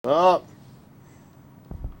Oh,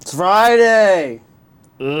 it's Friday.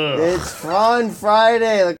 Ugh. It's Fun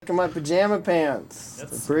Friday. Look at my pajama pants.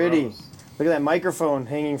 That's They're pretty. gross. Look at that microphone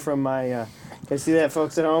hanging from my. Can you see that,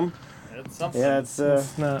 folks at home? That's something. Yeah, it's.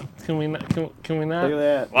 It's not. Can we not? Can we not? Look at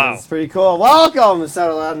that. Wow. It's pretty cool. Welcome to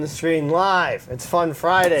Settle Out on the Screen Live. It's Fun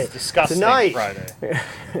Friday. It's disgusting Tonight, Friday.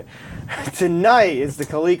 Tonight is the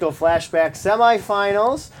Coleco Flashback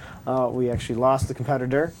semifinals. We actually lost the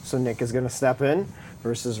competitor, so Nick is going to step in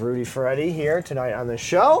versus Rudy Ferretti here tonight on the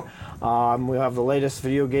show. We'll have the latest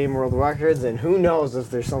video game world records, and who knows if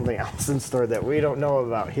there's something else in store that we don't know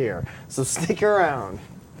about here. So stick around.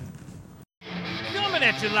 Coming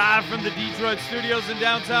at you live from the Detroit studios in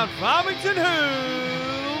downtown Farmington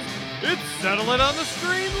Hills, it's Settle It on the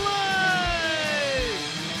Screen Live!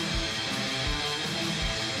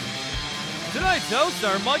 Tonight's hosts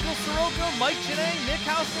are Michael Soroka, Mike Janae, Nick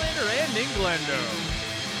Houselander, and Inglendo.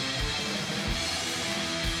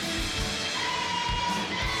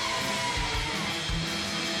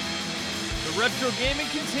 The retro gaming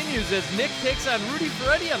continues as Nick takes on Rudy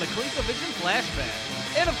Ferretti on the ColecoVision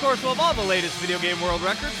Flashback. And of course, we'll have all the latest video game world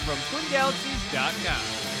records from TwinGalaxies.com.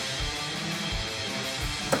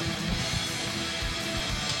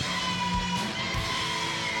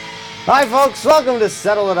 Hi, folks. Welcome to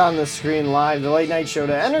Settle It on the Screen Live, the late night show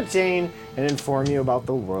to entertain and inform you about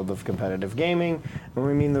the world of competitive gaming. When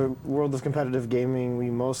we mean the world of competitive gaming, we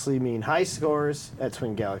mostly mean high scores at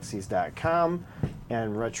TwinGalaxies.com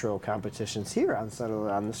and retro competitions here on Settle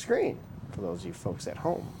It on the Screen, for those of you folks at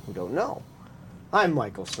home who don't know. I'm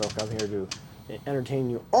Michael Stroke. I'm here to entertain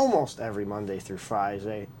you almost every Monday through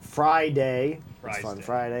Friday. It's Fun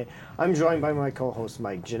Friday. I'm joined by my co-host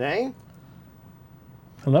Mike Janae.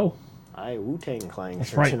 Hello. I Wu-Tang Clan That's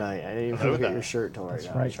shirt right. tonight. I didn't even Hello look at there. your shirt till right That's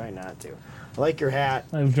now. right. I try not to. I like your hat.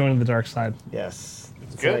 I've joined the dark side. Yes.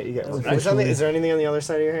 It's good. right. You got, It's what's on the, is there anything on the other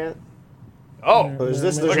side of your hat? Oh, Oh,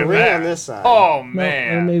 there's look a at ring that. on this side. Oh, No,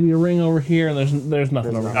 there man. may be a ring over here, and there's nothing There's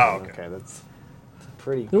over nothing. here. Oh, okay. That's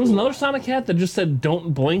pretty There was cool. another Sonic hat that just said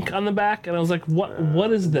 "Don't blink" on the back, and I was like,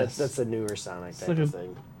 "What is this? That's a newer Sonic type like of a-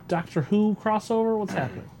 thing. Doctor Who crossover? What's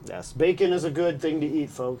happening?" Yes. Bacon is a good thing to eat,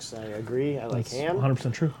 folks. I agree. I like That's ham.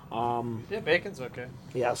 100% true. Yeah, bacon's okay.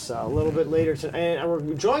 Yes, a little bit later tonight. And we're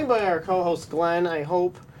joined by our co-host Glenn, I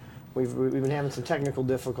hope. We've been having some technical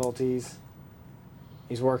difficulties.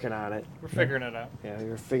 He's working on it. We're figuring it out. Yeah,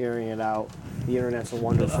 you're figuring it out. The internet's a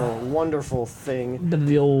wonderful, wonderful thing. Bit of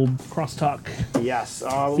the old crosstalk. Yes,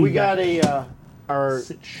 we got our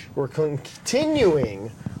Sitch. we're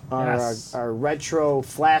continuing Yes. our retro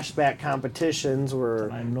flashback competitions.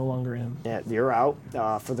 I'm no longer in. You're out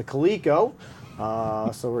for the Coleco.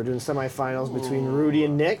 So we're doing semifinals between Rudy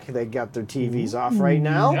and Nick. They got their TVs off right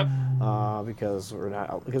now Yep. because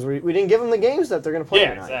we didn't give them the games that they're going to play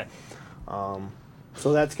Yeah, tonight. exactly.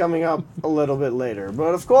 So that's coming up a little bit later.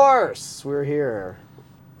 But of course, we're here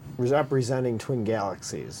representing Twin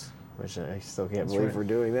Galaxies, which I still can't believe right. we're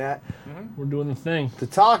doing that, We're doing the thing. to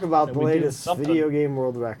talk about Yeah, the we do latest something. video game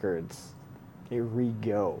world records. Here we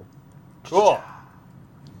go. Cool.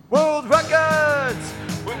 World records!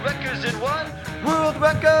 World records in one! World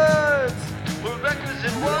records! World records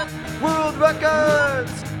in one! World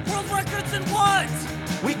records! World records in what?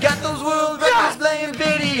 We got those world records playing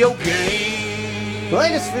video games! The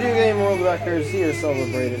latest video game world records here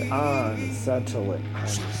celebrated on Settle It on the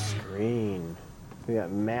Screen. We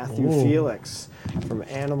got Matthew Ooh. Felix from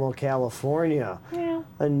Animal, California.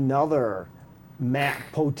 Another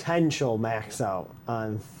potential max out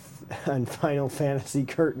on Final Fantasy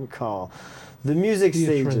Curtain Call. The music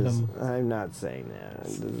stages. Theatrhythm. I'm not saying that.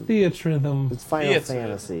 Theatrhythm. It's Final Theater.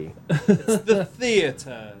 Fantasy. The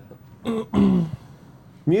theater.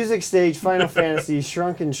 Music stage, Final Fantasy,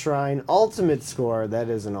 Shrunken Shrine, ultimate score. That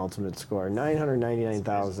is an ultimate score.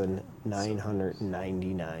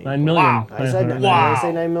 999,999. 9 million. Wow. I said Nine- Did I Wow.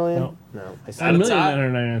 say 9 million? No. No. I said 9 million, tie.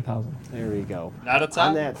 999,000. There we go. Not a top.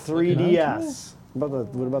 On that 3DS. What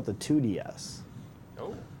about the 2DS?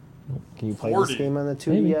 Oh. Can you play 40. this game on the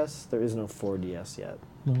 2DS? There is no 4DS yet.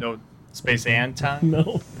 No space and time?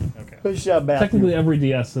 No. Okay. Push up back. Technically, every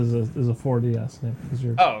DS is a 4DS, Nick, because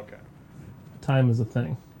your Oh, okay. time is a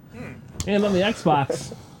thing. And on the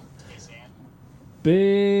Xbox,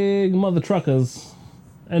 big mother truckers,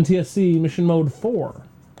 NTSC Mission Mode 4,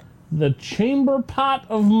 the Chamber Pot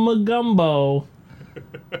of Magumbo.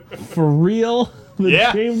 For real, the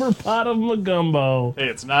Yeah. Chamber Pot of Magumbo. Hey,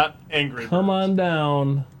 it's not Angry Come Birds. on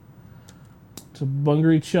down to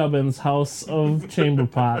Bungaree Chubbin's House of Chamber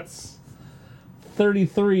Pots.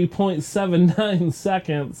 33.79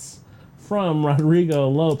 seconds from Rodrigo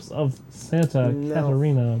Lopes of Santa No.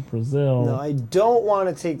 Catarina, Brazil. No, I don't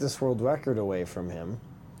want to take this world record away from him.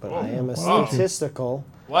 but I am a Whoa. statistical.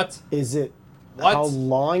 What? Is it What? how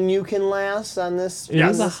long you can last on this? It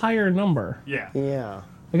is a higher number. Yeah. Yeah.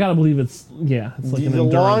 I gotta believe it's it's like an The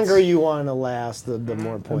endurance. longer you want to last, the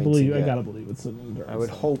more points you I get. gotta believe it's an endurance. I would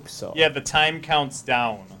hope so. Yeah, the time counts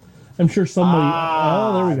down. I'm sure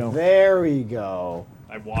somebody. there we go. There we go.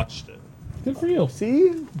 I watched it. Good for you.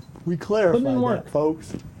 See? We clarified Put in work. that,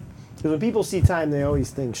 folks. Because when people see time, they always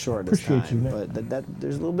think short is Appreciate time. you, Nick. But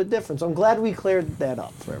there's a little bit different. So I'm glad we cleared that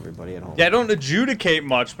up for everybody at home. Yeah, I don't adjudicate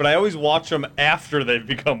much, but I always watch them after they've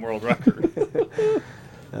become world record.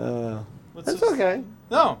 That's okay.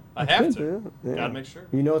 No, I have good, to. Yeah. Gotta make sure.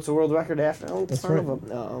 You know it's a world record after. Oh, That's son right. of a,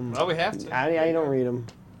 Well, we have to. I don't read them.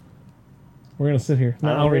 We're gonna sit here. No,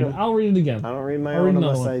 I don't I'll read read it. them. I'll read it again. I don't read my I'll read own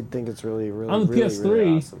another unless one. I think it's really, really, On the really, PS3,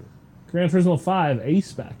 really awesome. Gran Turismo 5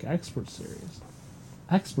 A-Spec Expert Series.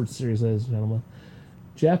 Expert Series, ladies and gentlemen.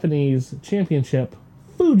 Japanese Championship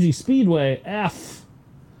Fuji Speedway F.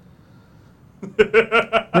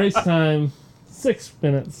 Race time 6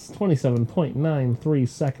 minutes 27.93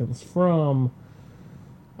 seconds from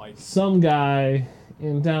Mike. some guy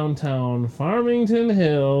in downtown Farmington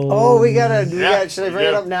Hills. Oh, we gotta. Should I we bring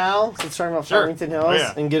it do. up now? Since talking about Sure. Farmington Hills Oh,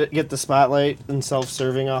 yeah. and get the spotlight and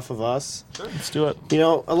self-serving off of us. Let's do it. You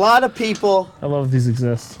know, a lot of people. I love these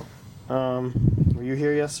exist. Were you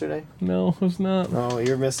here yesterday? No, it's not. Oh,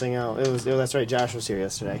 you're missing out. That's right. Josh was here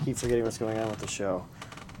yesterday. I keep forgetting what's going on with the show.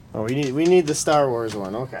 Oh, we need the Star Wars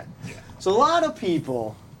one. Okay. So a lot of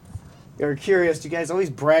people are curious. You guys always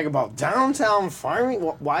brag about downtown farming.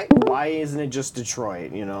 Why isn't it just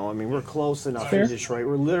Detroit? You know, I mean, we're close enough Fair. to Detroit.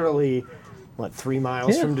 We're literally 3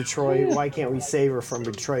 miles Yeah. from Detroit. Yeah. Why can't we savor from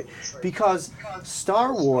Detroit? Because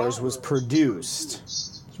Star Wars was produced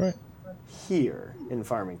That's right. here in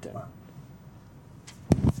Farmington.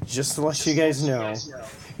 Just to let you guys know,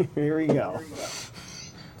 here we go.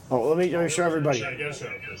 Oh, let me show everybody. I guess so.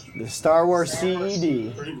 The Star Wars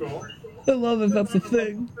CED. Pretty cool. I love it. That's a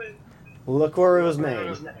thing. Look where it was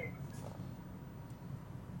made.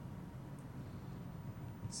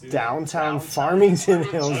 See that? Downtown Farmington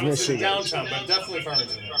Hills, I don't see the Michigan. downtown, but definitely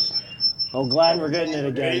Farmington Hills. Oh, Glenn, we're getting it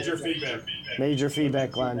again. Major feedback. Major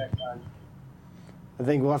feedback, Glenn. I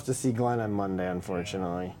think we'll have to see Glenn on Monday,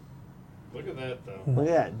 unfortunately. Look at that, though. Look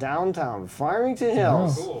at that. Downtown Farmington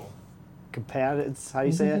Hills. Cool. Capacitance, how do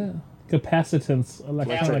you say it? Capacitance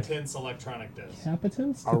electronic. Capitance electronic disc.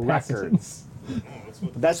 Capacitance? A record. Capacitance. Oh, that's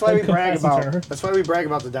what. That's why we Like brag about. capacitor. That's why we brag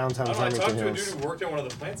about the downtown I talked Farmington to a dude Hills. who worked at one of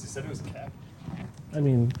the plants. He said it was a cap. I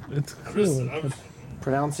mean, it's clearly.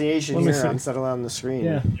 Pronunciation Let me here see. on settle on the screen.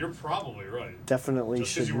 Yeah. You're probably right. Definitely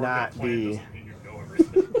Just 'cause should you work at a not plant be. doesn't mean you know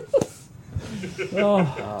everything.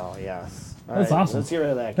 Oh, Oh yes. All That's awesome. Let's get rid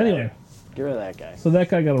of that guy. anyway, Get rid of that guy. so that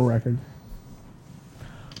guy got a record.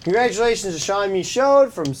 Congratulations to Sean Michaud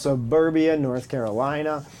from Suburbia, North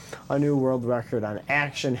Carolina. A new world record on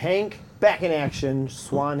Action Hank. Back in action,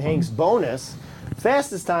 Swan Hank's bonus.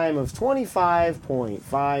 Fastest time of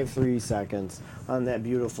 25.53 seconds on that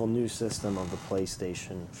beautiful new system of the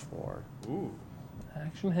PlayStation 4. Ooh,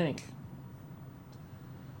 Action Hank.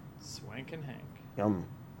 Swankin' Hank. Yum.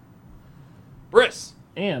 Briss.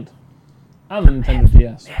 And on the Nintendo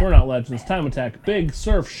DS, Burnout Legends, Time Attack, Big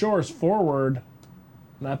Surf Shores forward,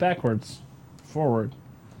 not backwards, forward.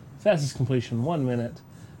 Fastest completion, 1 minute,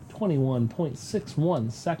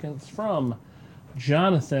 21.61 seconds from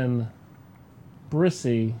Jonathan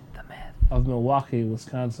Brissy of Milwaukee,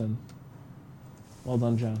 Wisconsin. Well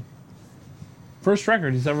done, John. First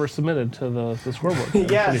record he's ever submitted to the scoreboard. I'm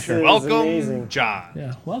Yes, pretty sure. it was Welcome, amazing. John.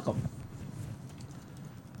 Yeah, welcome.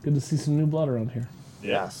 Good to see some new blood around here.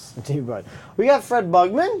 Yes, indeed, bud. We got Fred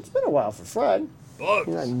Bugman. It's been a while for Fred. He's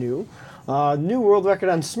not new. New world record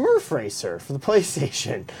on Smurf Racer for the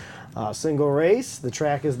PlayStation. Single race. The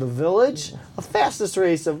track is the Village. A fastest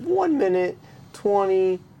race of 1 minute,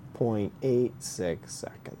 20.86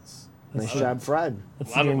 seconds. Nice job, Fred.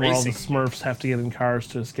 That's A the lot of game where all the racing. Smurfs have to get in cars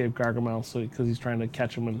to escape Gargamel, because he's trying to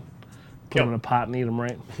catch them and put Kill them in a pot and eat them,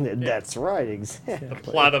 right? That's right, exactly. The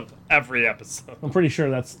plot of every episode. I'm pretty sure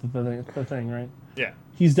that's the thing, right? Yeah.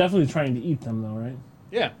 He's definitely trying to eat them, though, right?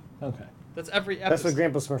 Yeah. Okay. That's every That's episode. what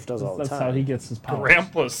Grandpa Smurf does all the That's time. how he gets his power.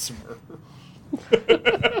 Grandpa Smurf.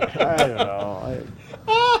 I don't know.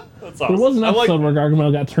 That's There awesome. was an I like- episode where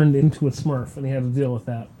Gargamel got turned into a Smurf, and he had to deal with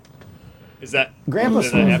that. Is that Grandpa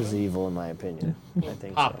did that Smurf happen? is evil, in my opinion. I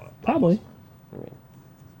think Papa? so. Probably.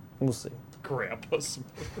 We'll see. Grandpa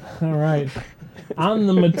Smurf. All right. On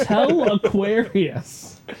the Mattel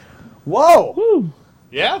Aquarius. Whoa! Woo!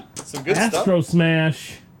 Yeah, some good stuff. Astro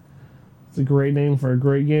Smash. It's a great name for a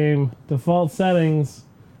great game. Default settings,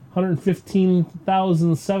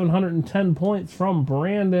 115,710 points from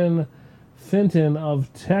Brandon Fenton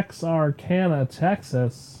of Texarkana,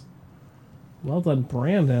 Texas. Well done,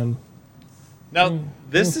 Brandon. Now,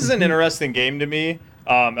 this is an interesting game to me.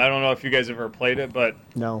 I don't know if you guys have ever played it, but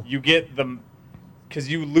No. you get the because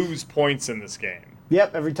you lose points in this game.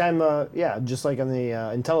 Yep, every time, just like on the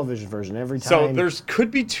Intellivision version, every time. So there's could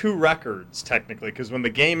be 2 records technically, because when the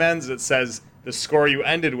game ends, it says the score you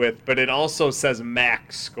ended with, but it also says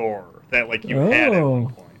max score that like you had at one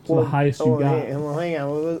point. So the highest you got. Hang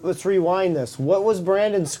on. Let's rewind this. What was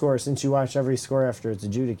Brandon's score since you watch every score after it's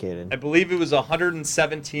adjudicated? I believe it was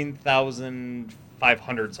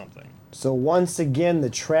 117,500 something. So once again, the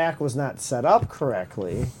track was not set up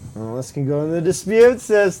correctly. Well, this can go in the dispute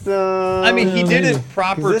system. I mean, he did it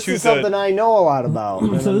proper This to is something I know a lot about.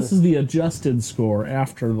 So this is the adjusted score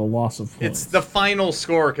after the loss of points. It's the final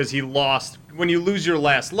score because he lost. When you lose your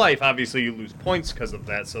last life, obviously you lose points because of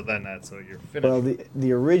that. So then that's you're finished. Well,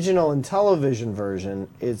 the original Intellivision version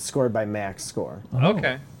is scored by max score.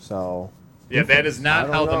 Okay. So Yeah, that is not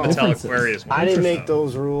I how don't the know. Mattel Differences. Aquarius works. I didn't make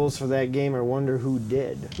those rules for that game. I wonder who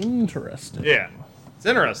did. Interesting. Yeah, it's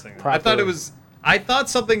interesting. I thought it was. I thought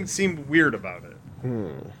something seemed weird about it.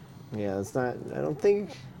 Yeah, it's not. I don't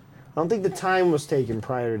think the time was taken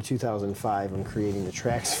prior to 2005 when creating the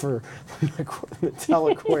tracks for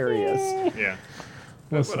Mattel Aquarius. Yeah.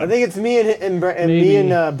 Listen, I think it's me and Maybe.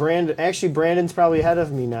 Brandon. Actually, Brandon's probably ahead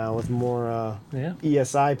of me now with more Yeah.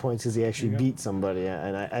 ESI points because he actually There you go. beat somebody.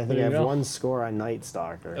 And I think There I you have go. one score on Night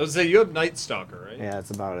Stalker. I was say you have Night Stalker, right? Yeah,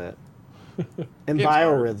 that's about it. And Game's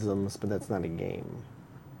hard. Biorhythms, but that's not a game.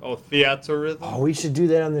 Oh, Theatrhythm. Oh, we should do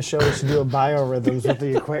that on the show. We should do a Biorhythms with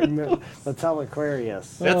the Mattel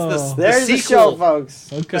Aquarius. That's Oh. There's the the show, sequel.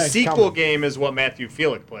 folks. Okay. The sequel come. game is what Matthew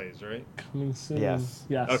Felix plays, right? Coming soon. Yes.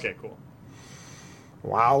 Yes. Okay, cool.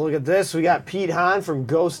 Wow, look at this. We got Pete Hahn from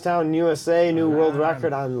Ghost Town, USA, new world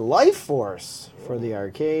record on Life Force for the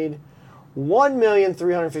arcade.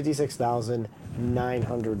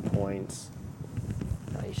 1,356,900 points.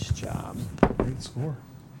 Nice job. Great score.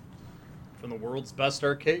 From the world's best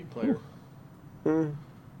arcade player. Well,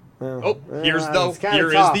 Oh, here's it's kinda here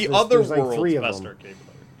is tough. the There's- other there's like world's 3 of best them. arcade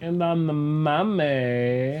player. And on the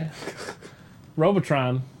Mame,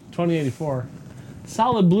 Robotron 2084.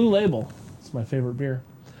 Solid Blue Label. It's my favorite beer.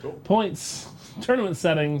 Cool. Points. Tournament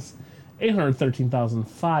settings.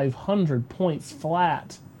 813,500 points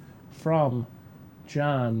flat from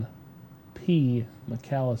John P.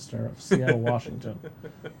 McAllister of Seattle, Washington.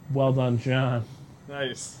 Well done, John.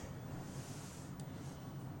 Nice.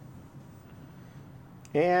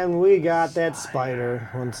 And we got that spider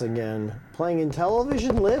once again playing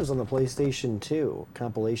Intellivision Lives on the PlayStation 2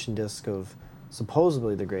 compilation disc of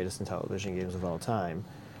supposedly the greatest Intellivision games of all time.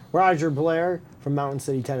 Roger Blair from Mountain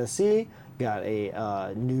City, Tennessee got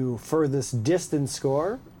a new furthest distance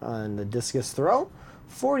score on the discus throw,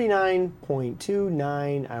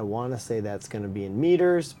 49.29. I want to say that's going to be in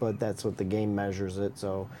meters, but that's what the game measures it.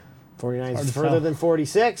 So 49 Hard is to further tell. than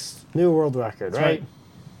 46. New world record, That's right?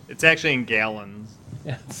 It's actually in gallons.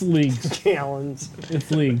 Yeah, it's leagues. Gallons. It's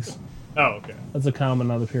leagues. Oh, okay. That's a common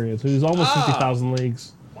other period. So he's almost 50,000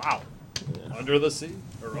 leagues. Wow. Under the sea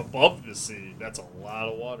or above the sea. That's a lot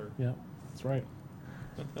of water. Yeah, that's right.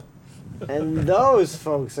 And those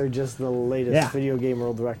folks are just the latest Yeah. video game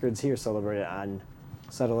world records here celebrated on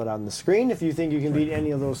Settle It on the Screen. If you think you can beat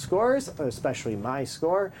any of those scores, especially my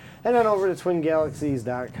score, head on over to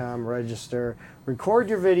twingalaxies.com, register, record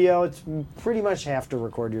your video. It's pretty much have to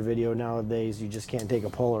record your video nowadays. You just can't take a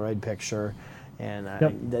Polaroid picture, and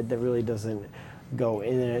Yep. that really doesn't go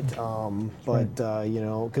in it.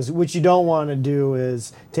 Because what you don't want to do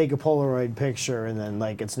is take a Polaroid picture and then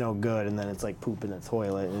like it's no good, and then it's like poop in the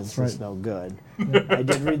toilet, and it's just Right. no good. I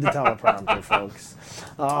did read the teleprompter, folks.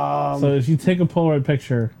 So if you take a Polaroid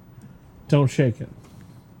picture, don't shake it.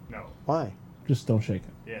 No. Why? Just don't shake it.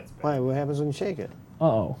 Yeah, it's bad. Why? What happens when you shake it?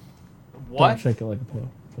 Uh-oh. What? Don't shake it like a Polaroid.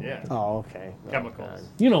 Yeah. Oh, okay. Oh, Chemicals. God.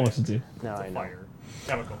 You know what to do. Now I know. Fire.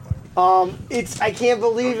 Chemical fire. I can't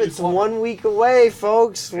believe Don't it's use 1 week away,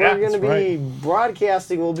 folks. Yeah, We're going to that's be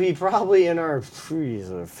broadcasting. We'll be probably in our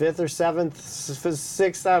 5th or 7th,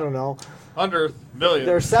 6th, I don't know. 100 million.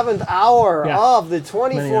 Their 7th hour Yeah. of the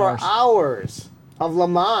 24 Many hours of Le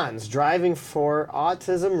Mans Driving for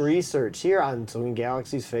Autism Research here on Twin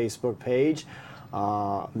Galaxy's Facebook page.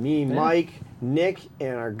 Me, Mike, Nick,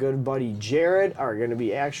 and our good buddy Jared are going to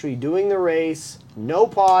be actually doing the race. No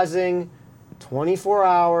pausing. 24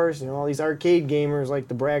 hours. You know, all these arcade gamers like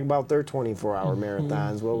to brag about their 24-hour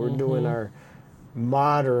marathons. Well, we're doing our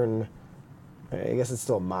modern, I guess it's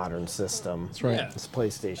still a modern system. That's right. Yeah. It's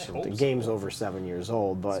PlayStation. hope The so. game's over 7 years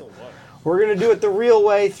old, but So what? we're going to do it the real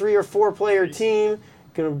way, 3 or 4 player team.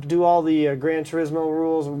 gonna do all the Gran Turismo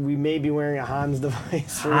rules. We may be wearing a Hans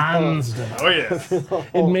device. For Hans. Oh yeah.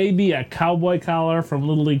 It may be a cowboy collar from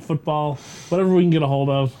Little League football, whatever we can get a hold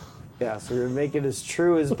of. Yeah, so we're gonna make it as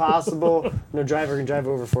true as possible. No driver can drive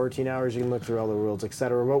over 14 hours. You can look through all the rules,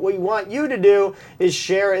 etc. But what we want you to do is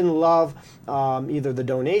share and love either the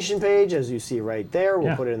donation page, as you see right there.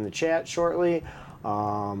 We'll put it in the chat shortly.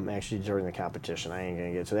 Actually, during the competition, I ain't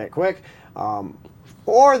gonna get to that quick.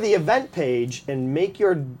 Or the event page, and make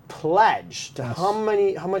your pledge to how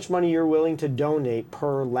much money you're willing to donate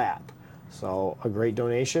per lap. So a great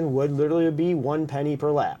donation would literally be 1 penny per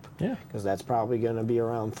lap. Yeah. Because that's probably going to be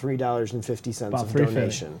around $3.50 About of $3.50.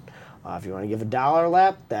 donation. If you want to give $1 a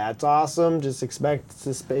lap, that's awesome. Just expect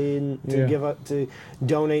to to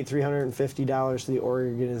donate $350 to the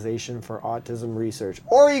Organization for Autism Research,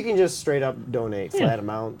 or you can just straight up donate flat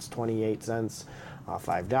amounts, 28 cents,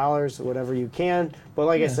 $5, whatever you can. But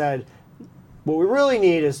like I said, what we really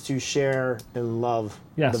need is to share and love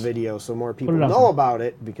the video so more people know about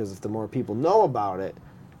it, because if the more people know about it,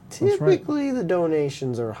 typically the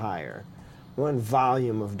donations are higher. We want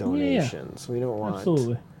volume of donations. We don't want...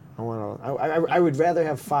 Absolutely. I would rather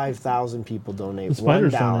have 5,000 people donate The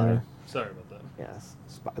Spider's $1. donating. Sorry about that. Yes.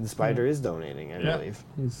 The Spider is donating, I believe.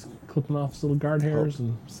 He's clipping off his little guard hairs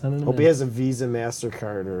and sending them Hope in. he has a Visa,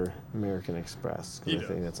 MasterCard, or American Express, He because I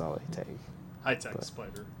think does. that's all they take. High-tech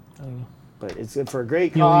spider. I don't know. But it's good for a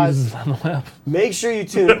great He only cause. uses it on the web. Make sure you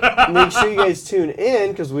guys tune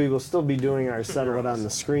in, because we will still be doing our Settle It on the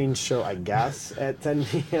Screen show, I guess, at 10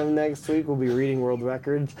 p.m. next week. We'll be reading world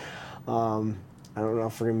records. I don't know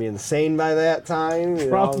if we're going to be insane by that time.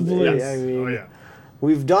 Probably. Yes. I mean, Oh yeah.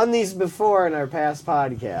 we've done these before in our past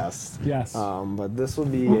podcasts. Yes. But this will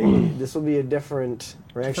be a different.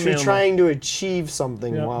 We're actually animal. trying to achieve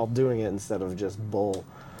something while doing it instead of just bull.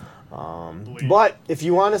 But if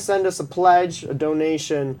you want to send us a pledge, a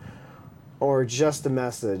donation, or just a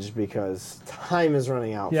message, because time is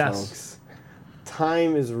running out, folks.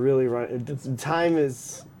 Time is really running. Time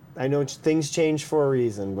is. I know things change for a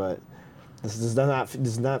reason, but this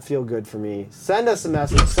does not feel good for me. Send us a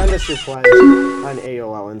message. Send us your pledge on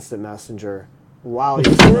AOL Instant Messenger while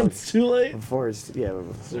you still. It's too late. While you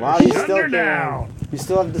still her can. down. You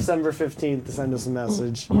still have December 15th to send us a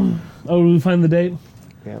message. Oh, did we find the date?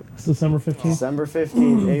 Yep. It's December 15th. December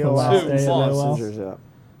 15th, last day of AOL AOL. Messenger's up.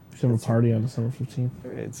 We should have a party on December 15th.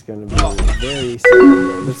 It's going to be very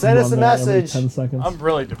sad. But send us a Run that every message. 10 seconds. I'm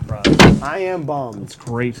really depressed. I am bummed. It's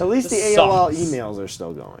great. At least the This AOL sucks. emails are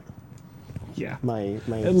still going. Yeah. My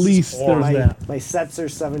At least there's my, that. my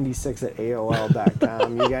setzer76 at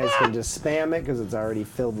AOL.com. You guys can just spam it, because it's already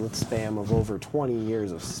filled with spam of over 20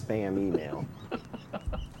 years of spam email.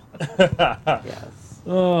 Yes.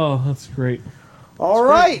 Oh, that's great. All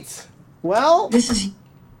right. Well,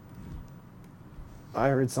 I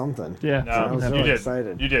heard something. Yeah. I No, was you so did.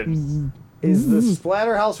 excited. You did. Is the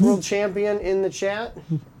Splatterhouse World Champion in the chat?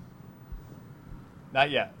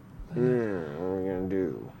 Not yet. What are we gonna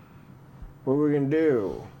do? What are we gonna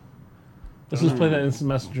do? Let's just play that instant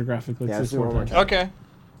messenger graphic like Yeah, let's six do it more one more times. time.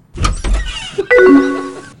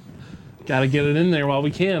 Okay. Gotta get it in there while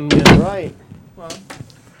we can. Man. Right. We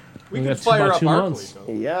We can got fire about up 2 Barkley, months.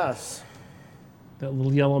 though. Yes. That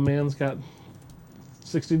little yellow man's got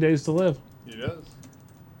 60 days to live. He does.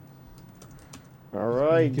 All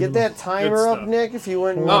right. Give Get it that a- timer up, stuff. Nick, if you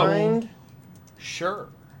wouldn't Oh. mind. Sure.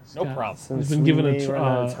 No Yeah. problem. Since He's been we given may run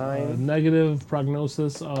out of a time. negative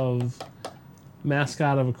prognosis of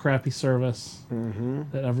mascot of a crappy service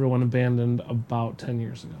that everyone abandoned about 10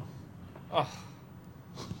 years ago. Oh,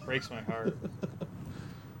 breaks my heart.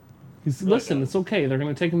 Listen, does. it's okay. They're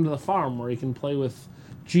going to take him to the farm where he can play with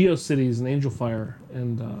GeoCities and Angel Fire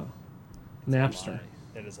and Napster.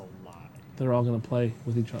 It is a lie. They're all going to play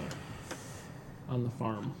with each other on the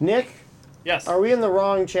farm. Nick, Yes. are we in the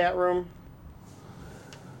wrong chat room?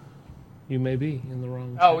 You may be in the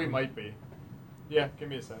wrong. Oh, we might be. Yeah, give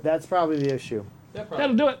me a sec. That's probably the issue. Yeah, Gotta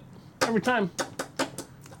probably. do it every time.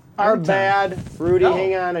 Our time. bad. Rudy, No.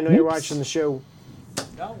 hang on. I know you're Oops. watching the show.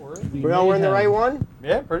 No, we're in. We're in the right one?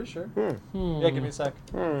 Yeah, pretty sure. Yeah, give me a sec.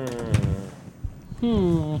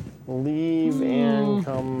 Leave and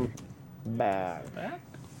come back. Back?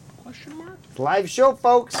 Question mark? Live show,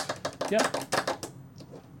 folks. Yep,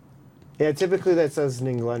 Yeah, typically that says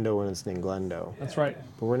Ninglendo when it's Ninglendo. that's right.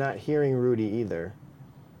 But we're not hearing Rudy either.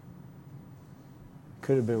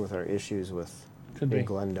 Could have been with our issues with Could be.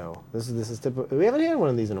 Ninglendo. This is typical. We haven't had one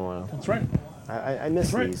of these in a while. That's right. I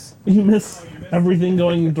miss Right. these. You miss everything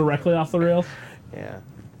going directly off the rails. Yeah.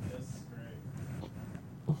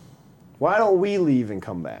 Why don't we leave and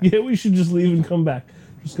come back? Yeah, we should just leave and come back.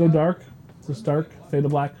 Just go dark. Just dark. Fade to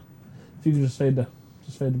black. If you could just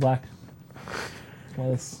Just fade to black.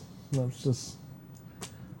 Let's just...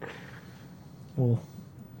 We'll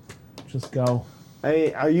just go.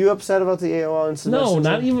 Hey, are you upset about the AOL Instant No, Messenger?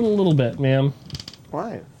 not even a little bit, man.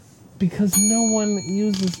 Why? Because no one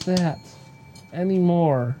uses that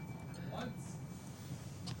anymore.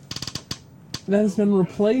 That has been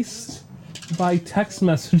replaced by text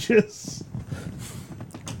messages.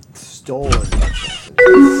 Stolen.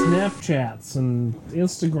 Snapchats and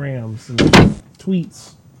Instagrams and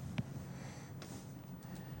tweets.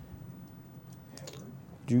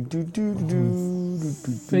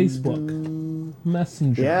 Facebook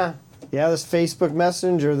Messenger. Yeah. Yeah, this Facebook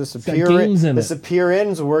Messenger, this got games in it.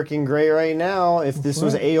 Appear-in's working great right now. If this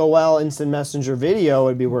was right. AOL Instant Messenger video,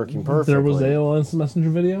 it'd be working perfectly. There was AOL Instant Messenger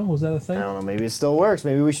video? Was that a thing? I don't know, maybe it still works.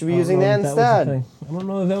 Maybe we should be I don't using know that if instead. was a thing. I don't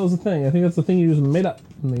know if that was a thing. I think that's the thing you just made up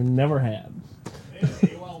and they never had.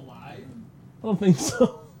 AOL Live? I don't think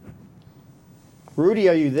so. Rudy,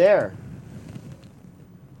 are you there?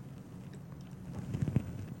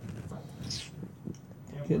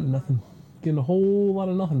 Getting nothing. Getting a whole lot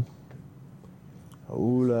of nothing.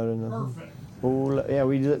 Whole lot of nothing. Yeah,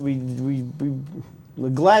 we the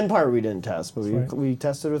Glenn part we didn't test, but That's right. we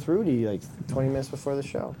tested with Rudy like 20 minutes before the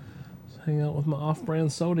show. Just hang out with my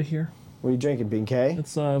off-brand soda here. What are you drinking, Bing K?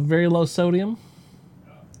 It's very low sodium.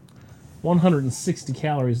 160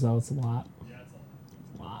 calories though. It's a lot.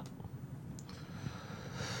 A lot.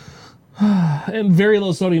 And very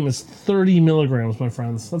low sodium is 30 milligrams, my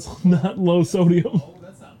friends. That's not low sodium. Oh,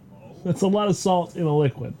 that's not low. That's a lot of salt in a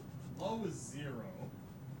liquid. Low is 0.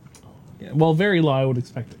 Yeah, well, very low. I would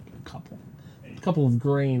expect a couple of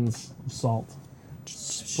grains of salt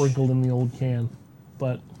sprinkled in the old can,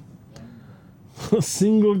 but a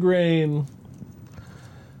single grain.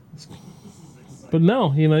 But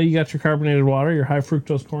no, you got your carbonated water, your high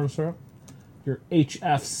fructose corn syrup, your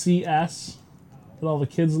HFCS that all the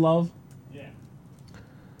kids love. Yeah.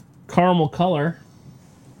 Caramel color,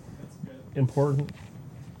 That's good. important.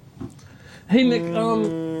 Hey Nick,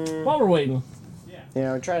 while we're waiting,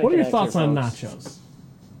 Yeah, we're trying to what are your connect thoughts here, on folks. nachos?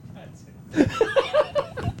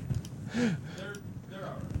 They're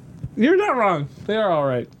alright. You're not wrong. They are all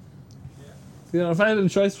right. If I had a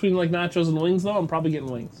choice between like nachos and wings, though, I'm probably getting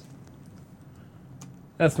wings.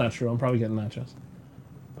 That's not true. I'm probably getting nachos.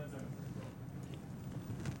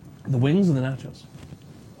 The wings or the nachos?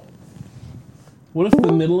 What if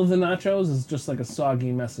the middle of the nachos is just like a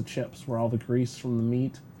soggy mess of chips where all the grease from the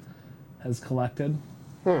meat has collected?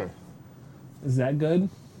 Is that good?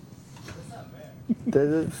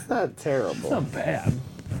 It's not It's terrible. not bad.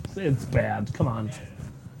 It's bad. Come on.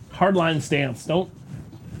 Hardline stance. Don't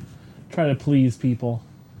try to please people.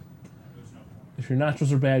 If your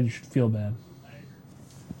nachos are bad, you should feel bad.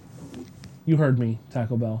 You heard me,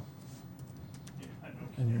 Taco Bell.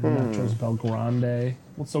 And your nachos Bel Grande.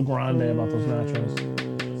 What's so grande about those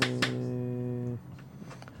nachos?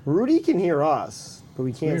 Rudy can hear us, but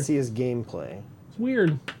we can't weird. see his gameplay. It's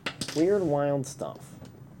weird. Weird, wild stuff.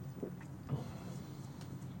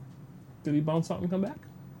 Did he bounce out and come back?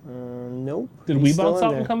 Nope. Did He's we still bounce in out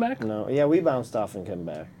there. and come back? No. Yeah, we bounced off and came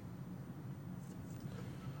back.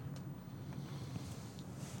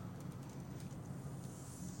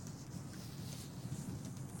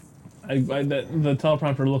 The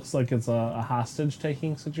teleprompter looks like it's a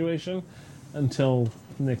hostage-taking situation until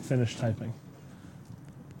Nick finished typing.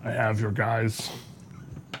 I have your guys.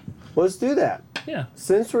 Let's do that. Yeah.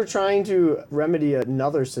 Since we're trying to remedy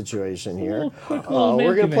another situation here, Quick little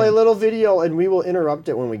we're going manky to play a man. little video and we will interrupt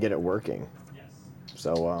it when we get it working. Yes.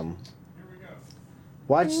 So, Here we go.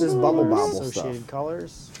 watch this bubble bobble Associated stuff.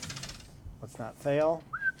 colors. Let's not fail.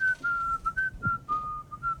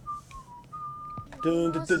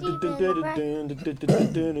 Dun, dun, dun, dun, dun, dun, dun, dun,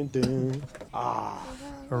 dun, dun, dun, dun.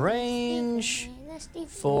 Arrange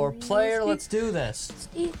for player. Let's do this.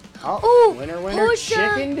 Oh, winner, winner, potion.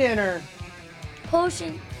 chicken dinner.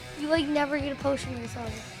 Potion. You like never get a potion in this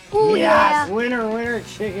level. Ooh, Yes, yeah. winner, winner,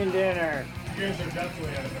 chicken dinner. You guys are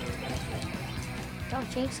definitely at a better match.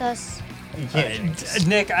 Don't jinx us.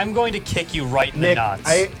 Nick, I'm going to kick you right in the Nick, nuts.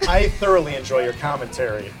 I thoroughly enjoy your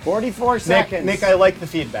commentary. 44 Nick, seconds. Nick, I like the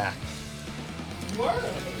feedback.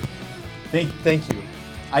 Thank you.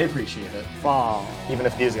 I appreciate it, Fall. even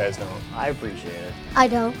if these guys don't. I appreciate it. I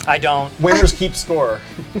don't. I don't. Winners keep score.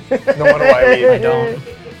 No matter why I leave. I don't.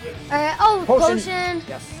 Alright. Oh, Potion. potion.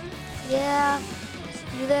 Yes. Yeah. Let's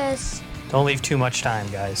do this. Don't leave too much time,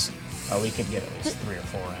 guys. Oh, we could get at least 3 or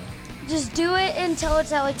 4 in. Just do it until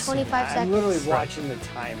it's at like 25 I'm seconds. literally watching the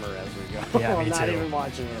timer as we go. Yeah, I'm me not too. even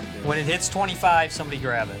watching what I'm doing. When it hits 25, somebody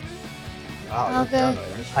grab it. Wow, Okay. you're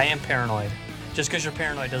done. I am paranoid. Just because you're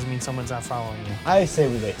paranoid doesn't mean someone's not following you. I say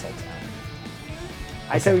we wait till 10.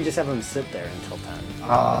 I said we just have them sit there until 10.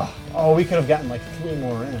 Oh, we could have gotten like 3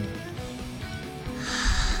 more in.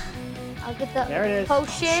 I'll get the There it is.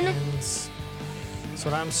 potion. That's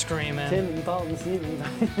what I'm screaming.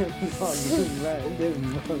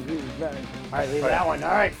 Alright, leave that one.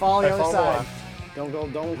 Alright, follow the I other follow side.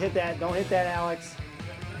 left. Don't hit that. Don't hit that, Alex.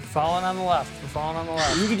 Falling on the left. We're falling on the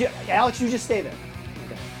left. You could Alex, you just stay there.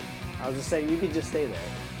 Okay. I was just saying you could just stay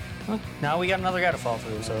there. Now we got another guy to fall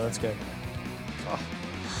through, so that's good.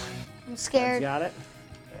 I'm scared. Got it?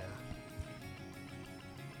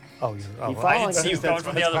 Oh, you're, I falling. didn't see you That's going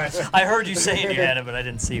from the fine. other way. I heard you saying you had it, but I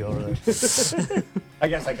didn't see you over there. I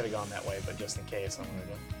guess I could have gone that way, but just in case, I'm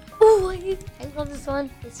gonna go. Ooh, I love this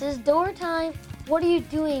one. This is door time. What are you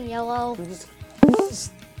doing, Yellow? Just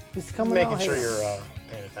coming Making out sure here. you're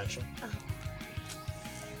paying attention.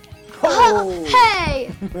 Oh!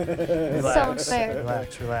 Hey! Relax, So unfair.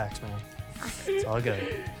 relax, man. It's all good.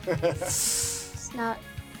 It's not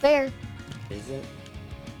fair. Is it?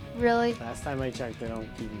 Really? Last time I checked, they don't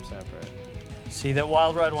keep them separate. See that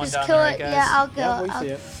wild red one Just down kill there, it. guys? Yeah, I'll go. Yeah, we I'll- see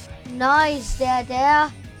it. Nice,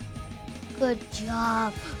 Dada. Good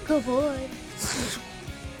job. Good boy.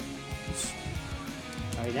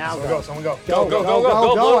 Alright, now Someone go. go, someone go. Go, Go,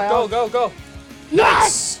 Blue, go, go.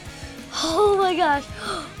 Yes! Oh my gosh.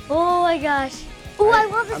 Oh my gosh. Oh, I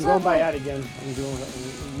love this I'm going by level. Ed again. I'm doing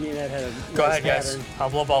me and Ed had a Go nice ahead, guys. pattern. I'll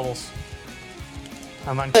blow bubbles.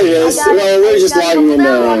 I'm on There it is. I got it. Well, we're just I got it. logging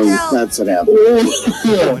into Watch out. that's what happened.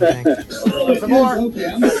 Some more.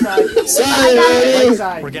 Left side. Sorry, Right buddy.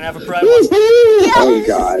 side. We're gonna have a red one. Oh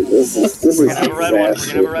god, this is We're gonna have a red one. We're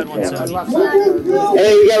disaster. gonna have a red one Yeah, soon. left side.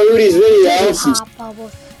 Hey, we got Rudy's video. Pop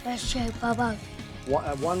bubbles. Let's check bubbles.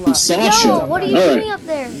 One left. Sasha. Yo, what are you Alright. doing up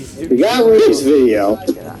there? We got Rudy's video,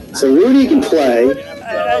 so Rudy can play.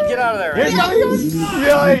 Ed, get out of there. Here's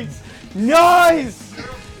Nice! Nice!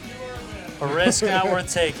 A risk not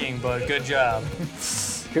worth taking, but good job.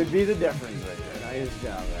 Could be the difference right there. Nice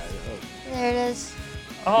job, Ed. There it is.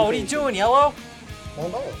 Oh, what are you doing, Yellow? More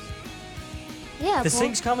balls. Yeah, This boy.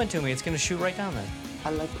 thing's coming to me. It's gonna shoot right down there. I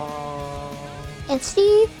like Paul And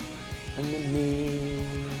Steve. and me.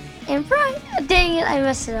 And Brian. Dang it, I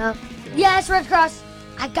messed it up. Yes, Red Cross.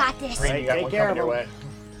 I got this. Green, you got Take one care coming your of way.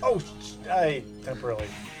 Oh, I temporarily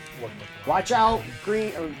looked. Watch out,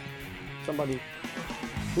 green or somebody.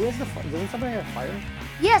 Who has the fire? Doesn't somebody have fire?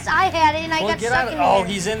 Yes, I had it, and I Well, got get stuck out of in Oh, there.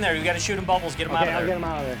 he's in there. We gotta shoot him bubbles. Get him Okay, out I'll of get there. him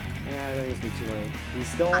out of there. Yeah, I think it's too late. He's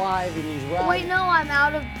still alive and he's right. Wait, no, I'm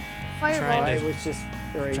out of fireball. Trying I to- was just.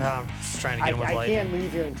 Right. I'm just trying to I get him with lightning. can't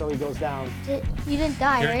leave here until he goes down. You didn't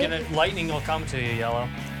die, You're right? gonna lightning will come to you, Yellow.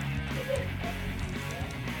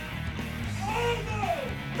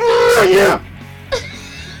 Yeah.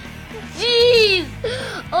 Jeez!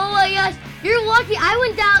 Oh my gosh, you're lucky. I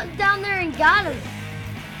went down there and got him.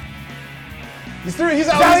 He's through. He's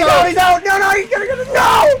out. He's out! No, he's gonna get it!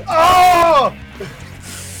 No! Oh!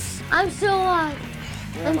 I'm still alive.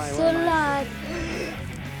 I'm I? still alive.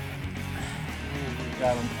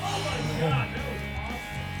 Got him.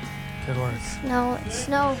 Good work. No, it's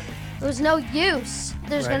no. It was no use.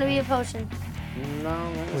 There's Right. gonna be a potion.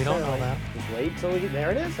 No, not We don't know necessarily. that. Just wait till we get.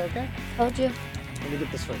 There it is. Okay. Told you. Let me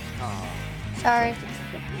get this first. Oh. Sorry.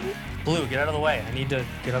 Blue, get out of the way. I need to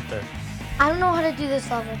get up there. I don't know how to do this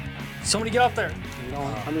level. Somebody get up there. You know,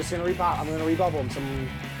 I'm just gonna repop. I'm gonna rebubble him. Someone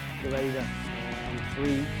get ready to.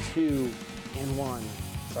 3, 2, and 1.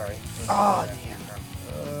 Sorry. Oh,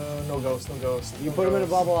 damn. No ghost. No ghost. You put him in a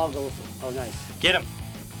bubble. I'll go. Oh, nice. Get him.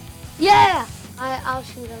 Yeah! I'll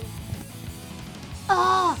shoot him.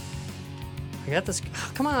 Oh! I got this.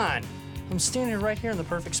 Come on. I'm standing right here in the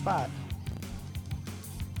perfect spot.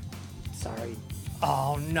 Sorry.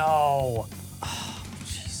 Oh, no. Oh,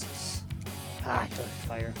 Jesus. Ah, I took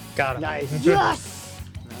fire. Got him. Nice. Yes!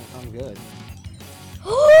 I'm good.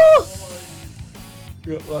 Oh!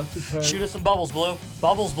 Shoot us some bubbles, Blue.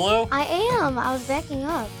 Bubbles, Blue. I am. I was backing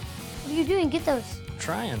up. What are you doing? Get those.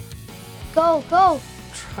 Trying. Go, go,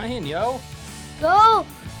 Trying, yo. go,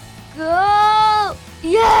 go!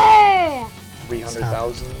 Yeah!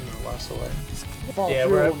 300,000 or less away. Fall Yeah,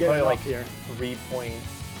 through, we're we'll at get probably him like up here.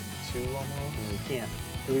 3.2 almost. We can't.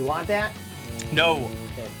 Do we want that? No.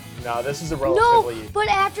 Okay. No, this is a No, relatively but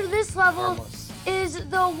after this level harmless. is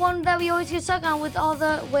the one that we always get stuck on with all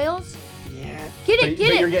the whales. Yeah. Get But it,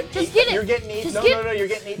 get you're it. getting Just eight, get it. You're getting eight. Just No, get no, no. You're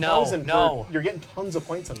getting 8,000. No. You're getting tons of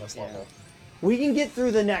points on this level. We can get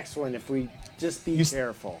through the next one if we just be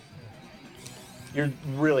careful. You're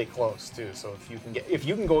really close too. So if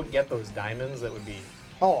you can go get those diamonds, that would be.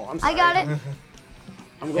 Oh, I'm sorry. I got it.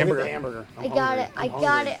 I'm going to Hamburger. the hamburger. I got it. I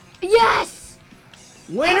got it. Yes!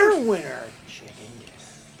 Winner, winner. Chicken dinner.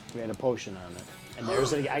 We had a potion on it. And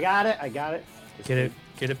there's it. I got it. I got it. Get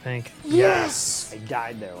it, Pink. Yes. I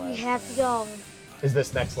died there We last. have to go. Is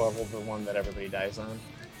this next level the one that everybody dies on?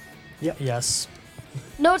 Yes.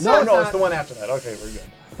 No, it's No, not. no, it's the one after that. Okay, we're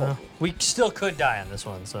good. We still could die on this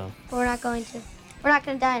one, so We're not going to. We're not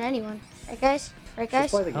going to die on anyone. Right, guys? Right, guys?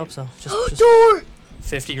 Play the I game. hope so. Just Door!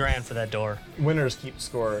 50 grand for that door. Winners keep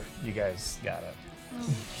score. You guys got it.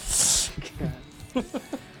 Do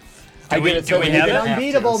we have Make it it?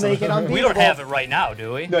 unbeatable. Make it unbeatable. We don't have it right now,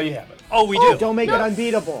 do we? No, you have it. Oh, we do. Don't make No. it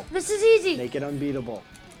unbeatable. This is easy. Make it unbeatable.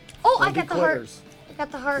 Oh, I Don't be got the heart. quitters. I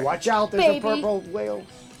got the heart. Watch out, there's Baby. a purple whale.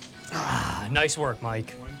 Nice work,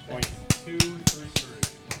 Mike.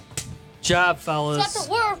 1.233. Job, Got fellas.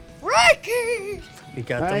 the world record. We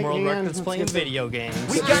got Alright, the world hang on, records let's playing get the- video games.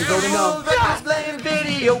 We got the world records playing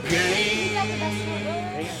video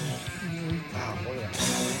games.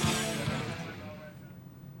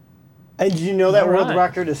 And did you know that world Alright.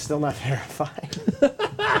 record is still not verified?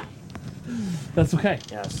 That's okay.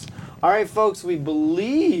 Yes. All right, folks, we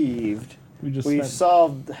believed We we've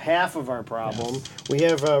solved half of our problem. We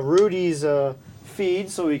have Rudy's feed,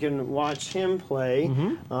 so we can watch him play.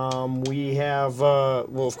 We have,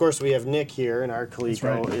 well, of course, we have Nick here, and our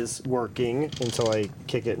Coleco right. is working until I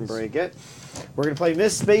kick it and break it. We're going to play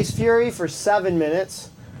Miss Space Fury for 7 minutes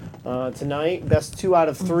tonight. Best 2 out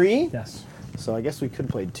of 3. Yes. So I guess we could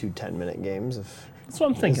play 2 10-minute games if That's what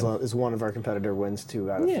I'm thinking. as one of our competitor wins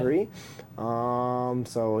 2 out of Yeah. 3.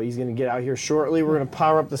 So he's gonna get out here shortly. We're gonna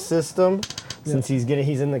power up the system since he's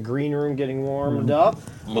in the green room getting warmed up.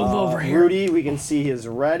 Move over here. Rudy, we can see is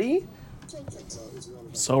ready,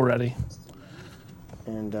 So ready.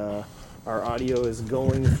 and our audio is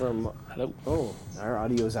going from. Hello. Oh, our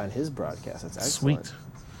audio is on his broadcast. That's excellent. Sweet.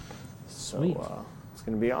 So Sweet. it's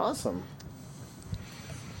gonna be awesome.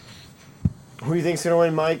 Who do you think's gonna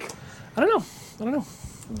win, Mike? I don't know. I don't know.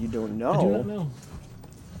 You don't I do know. not know.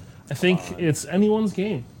 I think it's anyone's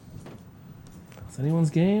game. It's anyone's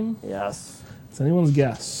game. Yes. It's anyone's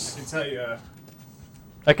guess.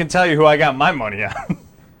 I can tell you who I got my money on.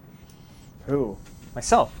 Who?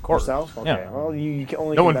 Myself, of course. Yourself? Okay. Yeah. Well, you can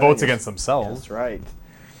only. No can one bet on votes yourself. against themselves. That's right.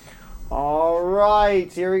 All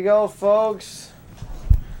right, here we go, folks.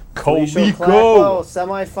 Felicio Clacko,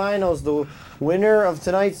 semifinals. The winner of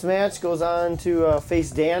tonight's match goes on to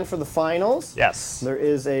face Dan for the finals. Yes. There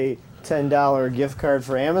is a $10 gift card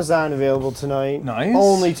for Amazon available tonight. Nice.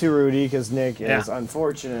 Only to Rudy, because Nick is Yeah.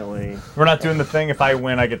 unfortunately. We're not doing the thing. If I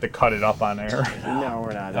win, I get to cut it up on air. No,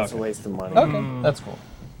 we're not. That's Okay. a waste of money. Okay, that's cool.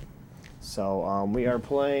 So we are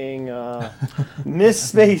playing Miss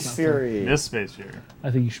Space Fury. This Space Fury.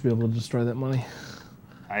 I think you should be able to destroy that money.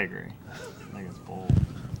 I agree. I think it's bold.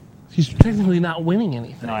 He's technically not winning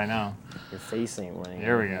anything. No, I know. Your face ain't winning.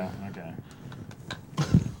 There we go. Okay.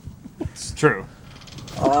 It's true.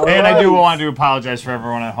 All And I right. do want to apologize for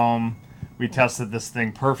everyone at home. We tested this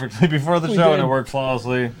thing perfectly before the We show, and did. it worked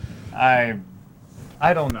flawlessly. I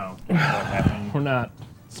don't know what happened. We're not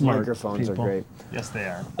smart Microphones people. are great. Yes, they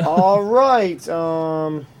are. All right.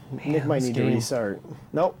 Nick might this need to game. restart.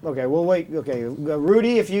 Nope. Okay, we'll wait. Okay,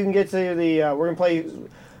 Rudy, if you can get to the,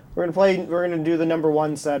 we're gonna do the number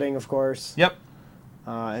 1 setting, of course, Yep.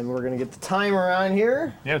 and we're gonna get the timer on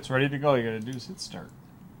here. Yeah, it's ready to go. You got to do is hit start.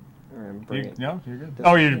 We're gonna bring it. No, you're good.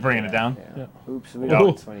 Oh, you're bringing it down? Yeah. Oops, we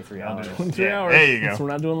No. got 23 I'll do hours. it. 23 Yeah, hours. there you go. Since we're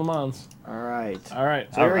not doing Le Mans. All right. All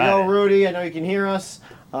right. So here we go, Alright. Rudy. I know you can hear us.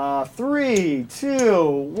 3, 2,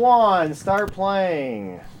 1. Start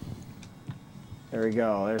playing. There we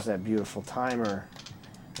go. There's that beautiful timer.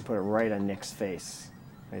 I put it right on Nick's face,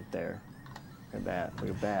 right there. Look at that. Look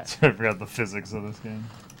at that. I forgot the physics of this game.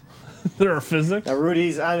 There are physics. Now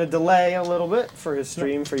Rudy's on a delay a little bit for his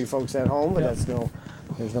stream for you folks at home, but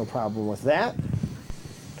there's no problem with that.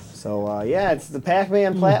 So yeah, it's the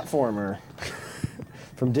Pac-Man platformer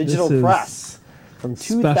from Digital This is Press from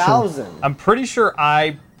special. 2000. I'm pretty sure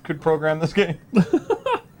I could program this game.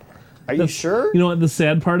 Are you sure? You know what the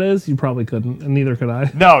sad part is? You probably couldn't, and neither could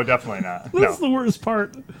I. No, definitely not. That's No. the worst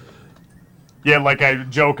part. Yeah, like I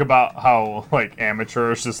joke about how like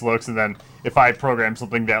amateurish this looks, and then if I program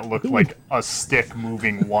something that looked like a stick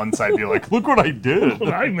moving once, I'd be like, "Look what I did!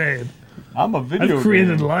 What I made. I'm a video I've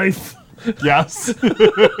created game." life. Yes.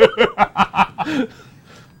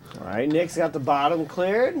 All right, Nick's got the bottom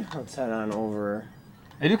cleared. Let's head on over.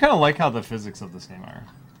 I do kind of like how the physics of this game are.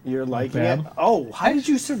 You're liking bad. it? Oh, how did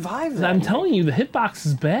you survive that? I'm telling you, the hitbox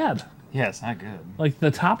is bad. Yeah, it's not good. Like,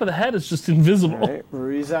 the top of the head is just invisible. All right,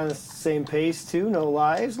 Rudy's on the same pace too. No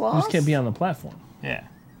lives You lost. just can't be on the platform. Yeah.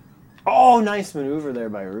 Oh, nice maneuver there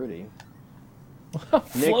by Rudy. Nick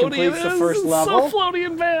Floaty completes it the is. first It's level. so floaty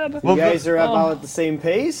and bad. You Well, guys are about oh. at the same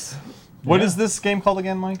pace. What is this game called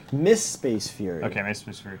again, Mike? Miss Space Fury. Okay, nice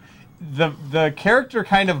Space Fury. the character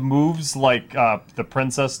kind of moves like the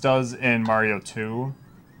princess does in Mario 2.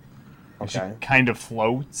 Okay. She kind of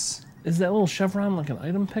floats. Is that little chevron like an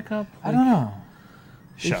item pickup? I don't know.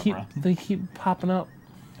 They keep popping up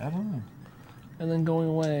I don't know. and then going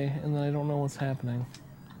away, and then I don't know what's happening.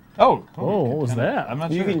 Oh, what was that? I'm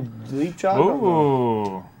not You sure. can leap jog.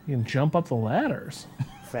 Ooh. You can jump up the ladders.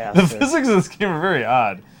 Faster. The physics of this game are very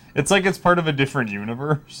odd. It's like it's part of a different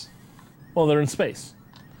universe. Well, they're in space.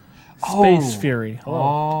 Oh. Space Fury. Hello.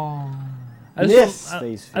 Oh. I Yes, don't-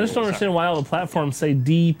 Space I just don't Fury. understand why all the platforms say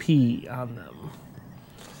DP on them.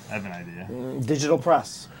 I have an idea. Digital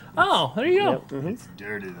press. Oh, there you go. Yep. Mhm. It's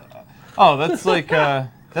dirty though. Oh, that's like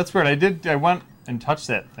that's weird. I went and touched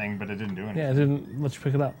that thing, but it didn't do anything. Yeah, I didn't let you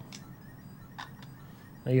pick it up.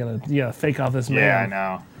 Now you gotta fake off this man. Yeah, I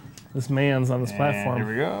know. This man's on this And platform. here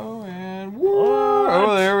we go, and woo!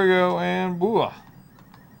 Oh, there we go, and woo!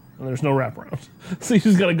 And there's no wraparound. So you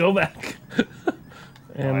just gotta go back.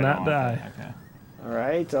 and I not don't die. want that. Okay. All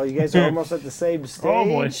right. So you guys are almost at the same stage. Oh,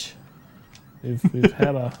 boy. We've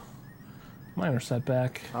had a minor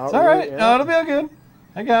setback. It's all right. No, it'll be all good.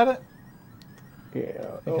 I got it. Yeah.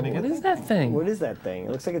 Can I get What is that thing? What is that thing?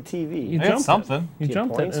 It looks like a TV. You I got jumped something. You Get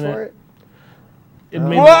jumped it, points and for it, it. it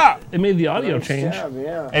made Wah! it made the audio Nice change. job,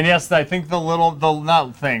 yeah. And yes, I think the little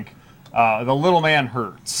man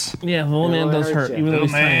hurts. Yeah, the little man Little does man hurts hurt, you. even though Little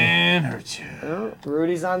he's tiny. man hurts you. Oh,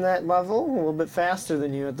 Rudy's on that level, a little bit faster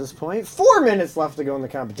than you at this point. 4 minutes left to go in the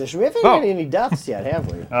competition. We haven't had any deaths yet,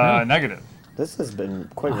 have we? Negative. This has been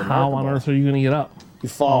quite remarkable. How on earth are you gonna get up? You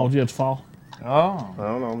fall. Oh, you have to fall. Oh. I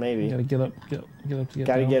don't know, maybe. You gotta get up, get up to get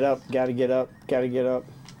Gotta down. get up, gotta get up, gotta get up.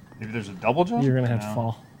 Maybe there's a double jump? You're gonna have to No.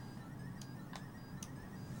 fall.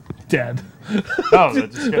 Dead. Oh,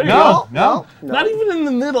 that just There you no, go. no. Not even in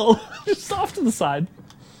the middle. Just off to the side.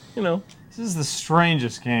 You know. This is the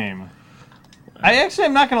strangest game.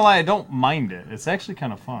 I'm not gonna lie, I don't mind it. It's actually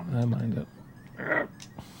kind of fun. I mind it.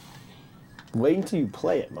 Wait until you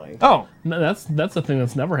play it, Mike. Oh. No, that's the thing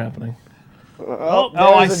that's never happening. Oh,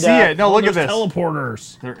 I there's a see death. it. No, look at There's this.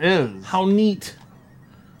 teleporters. There is. How neat.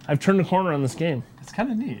 I've turned the corner on this game. It's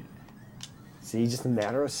kind of neat. See, just a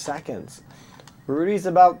matter of seconds. Rudy's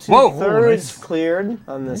about Whoa, two-thirds nice. cleared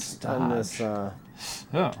on this Nice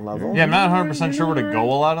level. Yeah, I'm not 100% sure where to go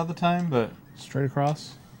a lot of the time, but Straight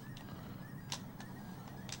across.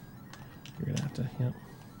 You're gonna have to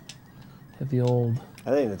hit the old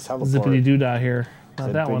I think the teleport. zippity doo-dah here.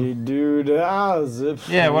 Not that one. Zippity-doo-dah, zip.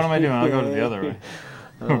 yeah, what am I doing? I'll go to the other way.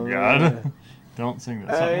 Oh, God. Don't sing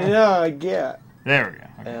that I song. know, I get. There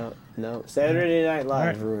we go. Okay. No, Saturday Night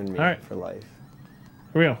Live Alright, ruined me alright. for life.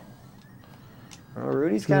 Here we go.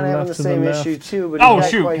 Rudy's To the kind of having the left, to the same left. issue too, but Oh, he's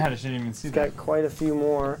got shoot. quite, God, I shouldn't even see he's that. got quite a few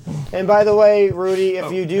more. And by the way, Rudy,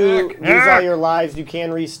 if you do heck. lose all your lives, you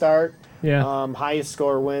can restart. Yeah. Highest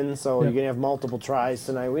score wins, so Yep. you can have multiple tries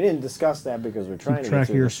tonight. We didn't discuss that because we're trying to Track get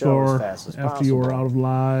through your the show score as fast as after possible. you were out of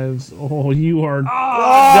lives. Oh, you are. Oh,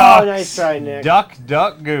 Duck. nice try, Nick. Duck,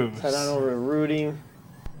 duck, goose. Head on over to Rudy.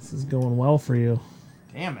 This is going well for you.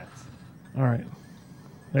 Damn it. All right.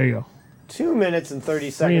 There you go. 2 minutes and 30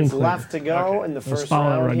 and seconds clear. left to go Okay. in the Let's first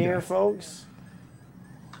follow that round red here, guy. folks.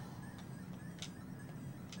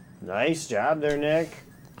 Nice job there, Nick.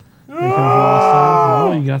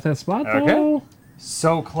 Oh, you got that spot though. Okay.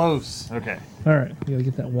 So close. Okay. All right. You gotta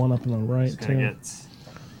get that one up in the right Just too. gonna get.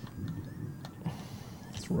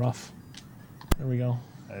 It's rough. There we go.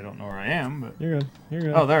 I don't know where I am, but. You're good. You're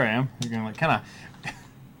good. Oh, there I am. You're gonna like kind of.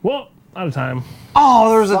 Whoa! Out of time. Oh,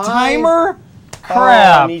 there's a Five. timer? On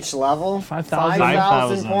Crap. each level. 5,000. 5,000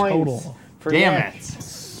 5,000 points. total. For Damn Nick.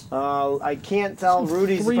 it. I can't tell.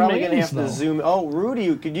 Rudy's three probably going to mans, have to though. zoom. Oh,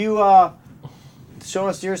 Rudy, could you show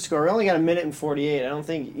us your score? We only got 1 minute and 48. I don't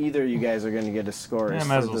think either of you guys are going to get a score. Yeah, as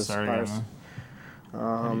might as for well this start part.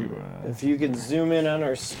 again. If you can zoom in on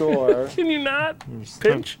our score. Can you not?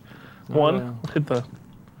 Pinch. One.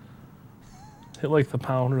 Hit like the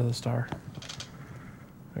pound or the star.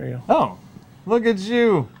 There you go. Oh, look at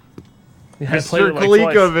you. Yeah, I Mr. played it like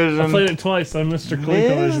ColecoVision. twice. I played it twice on Mr.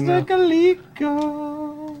 ColecoVision now. Mr.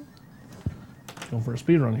 Coleco. Going for a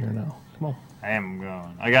speed run here now. Come on. I am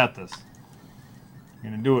going. I got this. I'm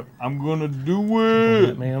gonna do it. I'm gonna do That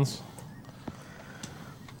it. man's.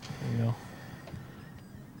 There you go.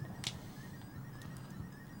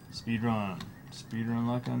 Speed run. Speed run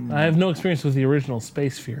like I'm. I have no experience with the original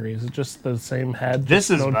Space Fury. Is it just the same head? This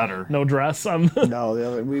just is better. No dress on the.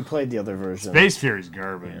 No, we played the other version. Space Fury's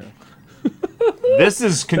garbage. This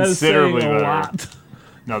is That is saying considerably a better. lot.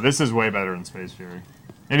 No, this is way better than Space Fury.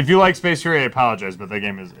 And if you like Space Fury, I apologize, but that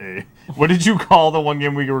game is a. What did you call the one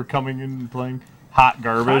game we were coming in and playing? Hot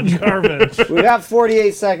garbage. Garbage. We got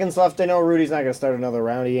 48 seconds left. I know Rudy's not going to start another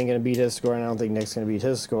round. He ain't going to beat his score, and I don't think Nick's going to beat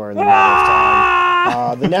his score in the matter of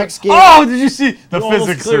time. The next game. Oh, did you see the You almost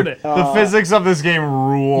physics? cleared it. The physics of this game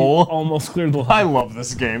rule. Almost cleared the I line. love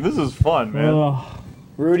this game. This is fun, man.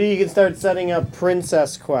 Rudy, you can start setting up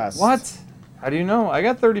Princess Quest. What? How do you know? I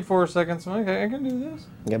got 34 seconds. I can do this.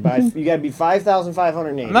 You got to be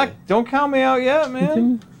 5,580. I'm not. Don't count me out yet,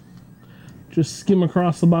 man. Just skim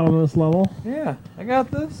across the bottom of this level. Yeah, I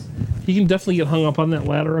got this. He can definitely get hung up on that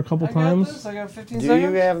ladder a couple times. I got 15 Do seconds.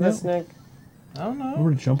 you have this, Nick? I don't know.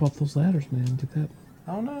 Remember to jump up those ladders, man. Get that.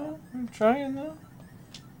 I don't know. I'm trying though.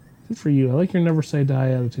 Good for you. I like your never say die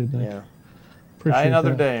attitude, Nick. Yeah. Appreciate Die another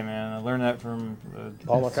that. day, man. I learned that from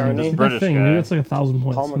Paul this McCartney? That British thing, guy. dude, it's like 1,000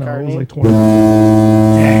 points. Paul No, it was McCartney? like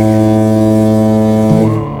 20.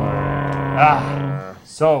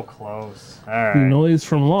 So close. All right. The noise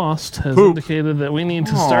from Lost has Poop. indicated that we need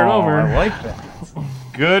to start Oh, over. I like that.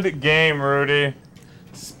 Good game, Rudy.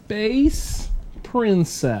 Space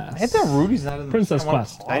Princess. I hate that Rudy's not in the Princess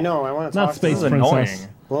Quest. I know. I want to Not talk Space to him. Princess.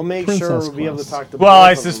 annoying. We'll make Princess sure we'll be able to Quest. talk to Well, both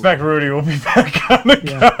I of them. suspect Rudy will be back on the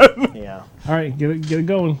Yeah. gun. Yeah. All right, get it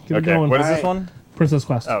going. Get it Okay, going. what is this Alright. one? Princess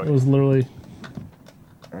Quest. Oh, It was literally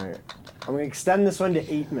All right. I'm going to extend this one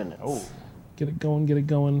to 8 minutes. Oh. get it going, get it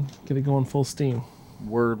going, get it going full steam.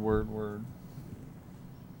 Word.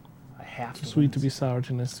 I have to. Sweet to be sour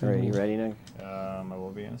to this. All right, you ready, Nick? I will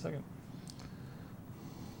be in a second.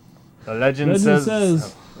 The legend, Legend says.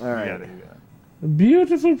 says, All You right. got it. a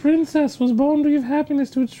beautiful princess was born to give happiness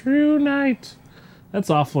to a true knight. That's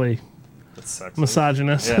awfully That's sexy.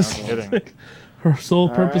 misogynist. Yeah, no kidding. Her sole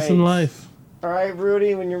purpose in right. life. All right,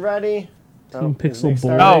 Rudy, when you're ready. Team is Pixel Nick Boy.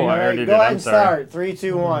 starting? No, All I right, already go did. ahead I'm and sorry. start. 3,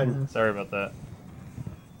 2, 1. Sorry about that.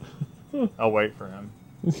 I'll wait for him.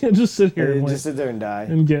 You can't just sit here and, Just sit there and die.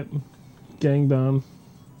 and get ganged on.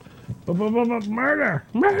 Murder!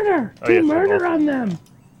 Murder! Oh, Do yes, murder both. on them!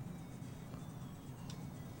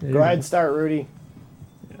 There you Go ahead and start, Rudy.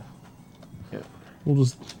 We'll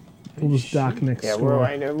just dock Nick's Yeah, score.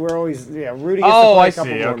 we're always Rudy gets Oh, to play I a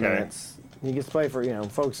couple see, more okay. minutes. He gets to play for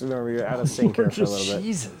folks. Remember you're out of sync here for a little bit.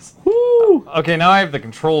 Jesus. Woo! Okay, now I have the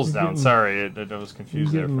controls down. getting- Sorry, I was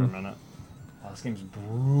confused there for a getting- minute. Oh, this game's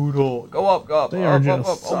brutal. Go up, go up, They up, are up, up.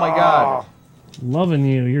 just- Oh my god. Loving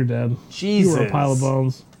you. You're dead. Jesus. You were a pile of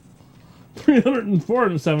bones. 300 and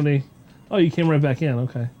 470. Oh, you came right back in.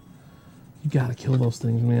 Okay. You gotta kill those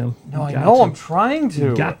things, man. No, I Got know. to. I'm trying to.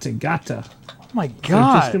 You gotta. Oh my They're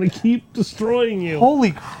god. just gonna keep destroying you.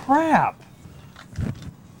 Holy crap.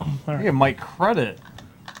 I right. give Mike credit.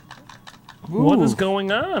 What is Move.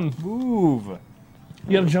 going on? Move.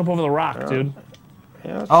 You gotta jump over the rock, dude.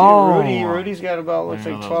 Yeah, let's see. Oh. Rudy's got about looks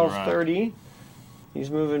I like know that was a rock. 12:30. He's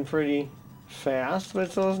moving pretty fast,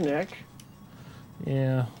 but so is Nick.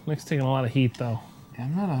 Yeah, Nick's taking a lot of heat though. Yeah,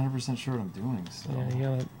 I'm not 100% sure what I'm doing still. Yeah, you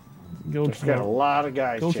gotta go He's to got a the, lot of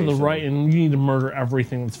guys. go to the chasing right, him. and you need to murder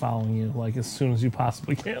everything that's following you, like as soon as you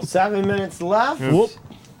possibly can. 7 minutes left. Oops. Whoop.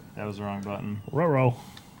 That was the wrong button. Ruh-roh.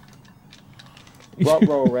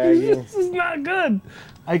 Ruh-roh, Raggy. This is not good.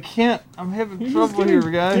 I can't. I'm having You're trouble just here,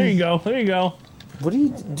 getting- guys. There you go. There you go. What are you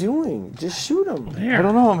doing? Just shoot him. There. I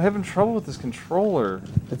don't know. I'm having trouble with this controller.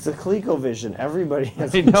 It's a ColecoVision. Everybody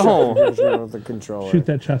has I know. control with the controller. Shoot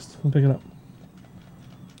that chest and pick it up.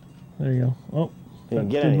 There you go. Oh, You didn't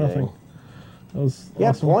that get did anything. nothing. That was Yeah,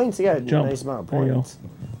 awesome. points. You got a Jump. nice amount of There you go. points.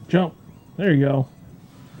 Jump. There you go.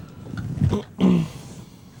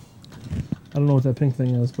 I don't know what that pink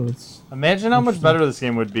thing is, but it's... Imagine how much better this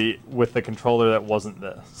game would be with the controller that wasn't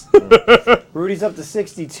this. Rudy's up to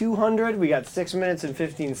 6,200. We got 6 minutes and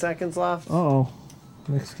 15 seconds left. Uh-oh.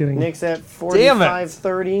 Nick's getting Nick's at Damn it.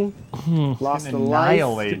 45:30. Lost a life.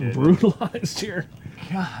 Annihilated. brutalized here.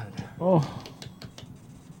 God. Oh,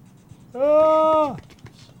 Ah,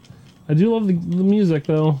 I do love the music,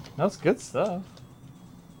 though. that's good stuff.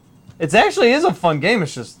 It actually is a fun game.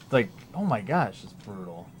 It's just like, oh my gosh, it's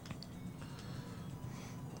brutal.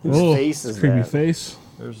 Whose Oh, face is creepy that? face.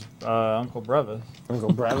 There's Uncle Brevis.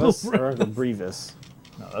 Uncle Brevis or Uncle Brevis?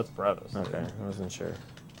 No, that's Brevis. Okay, I wasn't sure.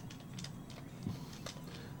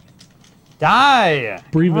 Die!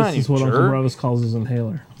 Brevis Come on, is you what Uncle jerk. Brevis calls his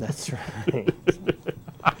inhaler. That's right.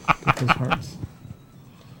 With his hearts.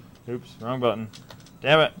 Oops, wrong button.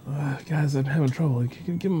 Damn it. Guys, I'm having trouble. Can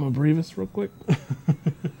you give him a Brevis real quick?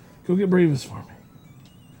 Go get Brevis for me.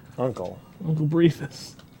 Uncle. Uncle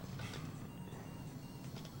Brevis.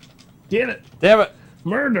 Get it. Damn it.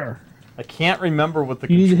 Murder. I can't remember what the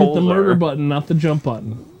You need to controls hit the murder are. button, not the jump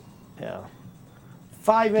button. Yeah.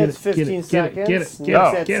 5 minutes, Get it, 15 get it, seconds. get it, Nick's get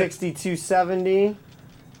it, at get it. 62.70.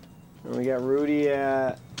 And we got Rudy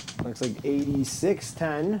at Looks like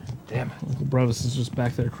 86-10. Damn it. Uncle Brevis is just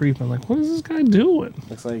back there creeping. Like, what is this guy doing?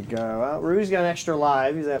 Looks like, well, Rudy's got an extra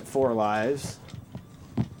live. He's at 4 lives.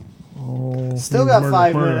 Oh, Still got murder,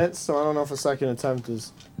 5 murder. minutes, so I don't know if a second attempt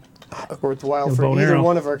is worthwhile Get a for bow and either arrow.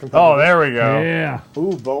 one of our competitors. Oh, there we go. Yeah.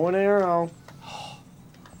 Ooh, bow and arrow.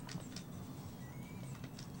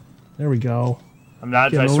 There we go. I'm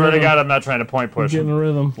not. Get I a swear to rhythm. God, I'm not trying to point We're push getting a him.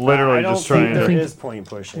 rhythm. Literally I don't just think trying there to. is point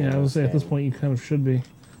pushing. Yeah, I in would say at this game. point you kind of should be.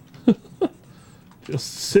 Just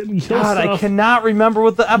sit and kill God, I stuff. cannot remember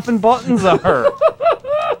what the effing buttons are.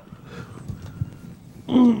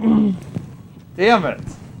 Damn it.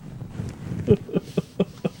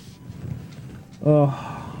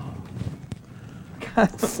 Oh,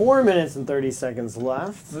 4 minutes and 30 seconds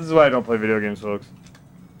left. This is why I don't play video games, folks.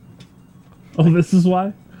 oh, this is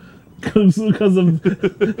why? Because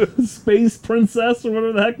of Space Princess or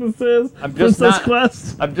whatever the heck this is? I'm just Princess not-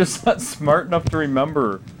 Quest? I'm just not smart enough to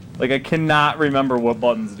remember. Like, I cannot remember what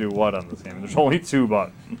buttons do what on this game. There's only 2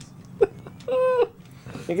 buttons.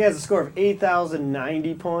 He has a score of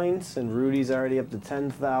 8,090 points, and Rudy's already up to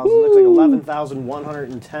 10,000. Looks like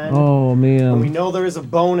 11,110. Oh, man. And we know there is a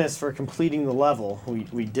bonus for completing the level.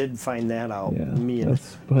 We did find that out. Yeah, Me and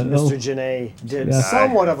that's- but Mr. Janae did Yeah.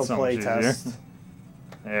 somewhat of a So play much test. easier.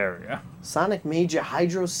 There we go. Sonic made you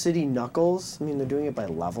Hydro City Knuckles. I mean, they're doing it by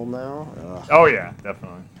level now. Ugh. Oh, yeah,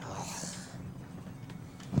 definitely.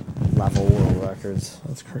 Level world records.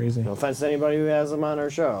 That's crazy. No offense to anybody who has them on our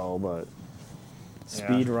show, but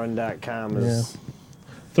speedrun.com is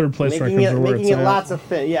Third place making records it, are where making it's it at. lots of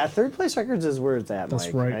fit. Yeah, third place records is where it's at, That's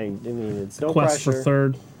Mike. right. I mean, it's no Quest pressure. for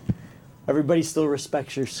third. Everybody still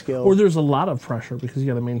respects your skill. Or there's a lot of pressure because you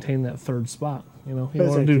got to maintain that third spot. You know, you don't That's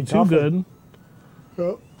want to do actually too tougher. good.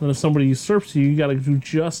 Then if somebody usurps you, you got to do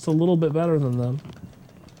just a little bit better than them.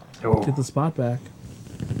 Get the spot back.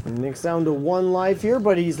 Nick's down to 1 life here,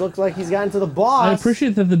 but he's looked like he's gotten to the boss. I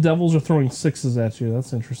appreciate that the Devils are throwing 6s at you.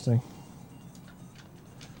 That's interesting.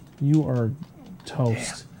 You are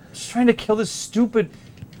toast. Just trying to kill this stupid.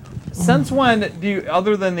 Since when do you,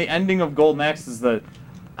 other than the ending of Golden Axe, is the.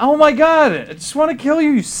 Oh my god! I just want to kill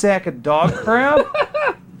you, you sack of dog crap!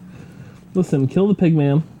 Listen, kill the pig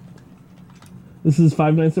man. This is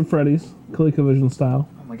Five Nights at Freddy's, ColecoVision style.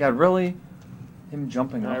 Oh my god, really? Him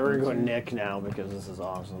jumping All up. right, we're going to go Nick now because this is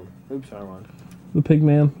awesome. Oops, sorry, one. The pig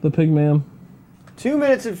man. The pig man. 2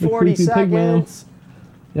 minutes and The 40 creepy pig man. seconds.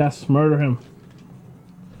 Yes, murder him.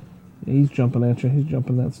 Yeah, he's jumping at you. He's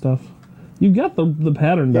jumping that stuff. You got the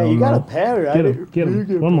pattern Yeah, down. you got a though. pattern. Get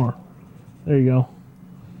him. One more. There you go.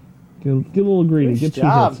 Get a little greedy. Good Get 2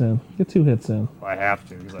 job. hits in. Get 2 hits in. I have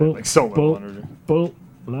to, because I Boom, have like so little boom, energy. boom.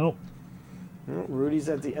 Nope. Well, Rudy's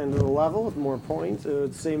at the end of the level with more points.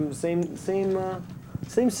 Same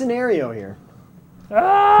scenario here. Got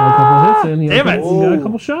a couple hits in. Damn it. You got a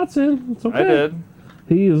couple shots in. It's okay. I did.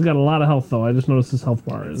 He has got a lot of health though. I just noticed his health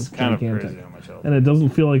bar is It's kind of gigantic. crazy how much health. And it doesn't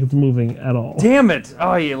feel like it's moving at all. Damn it!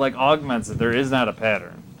 Oh, he like augments it. There is not a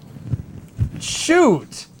pattern.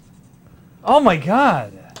 Shoot! Oh my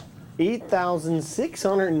god!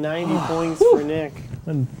 8,690 points for Nick.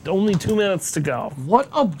 And only 2 minutes to go. What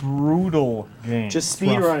a brutal game. Just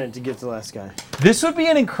speed run it to get to the last guy. This would be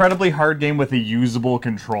an incredibly hard game with a usable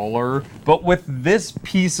controller, but with this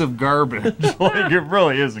piece of garbage, like it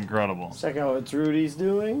really is incredible. Check out what Rudy's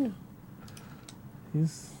doing.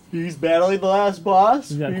 He's battling the last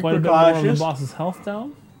boss. got Be quite a bit more of the precautious. boss's health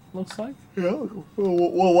down, looks like. Yeah,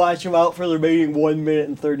 we'll watch him out for the remaining 1 minute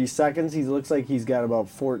and 30 seconds. He looks like he's got about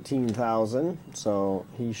 14,000, so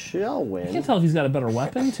he shall You can win. tell if he's got a better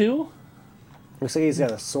weapon too. Looks like he's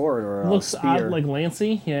got a sword or a Looks spear. odd, like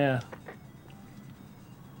Lancy. Yeah.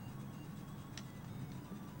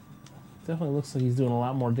 Definitely looks like he's doing a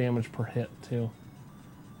lot more damage per hit too.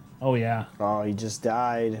 Oh yeah. Oh, he just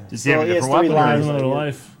died. Does he have a he has different 3 weapon or He has lives. another Yeah.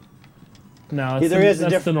 life. No, Yeah, it's there is a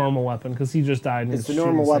that's the normal weapon because he just died. And It's the he's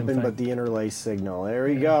shooting normal same weapon, thing. but the interlace signal. There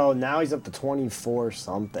we go. Now he's up to 24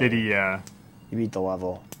 something. Did he, He beat the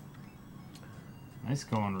level. Nice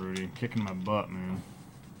going, Rudy. Kicking my butt, man.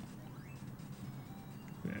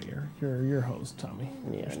 Yeah, you're host, Tommy.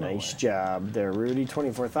 Yeah, There's no nice way. job there, Rudy.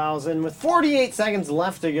 24,000 with 48 seconds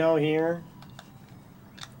left to go here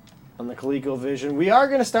on the ColecoVision. We are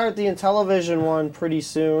going to start the Intellivision one pretty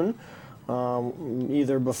soon,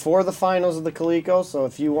 either before the finals of the Coleco. So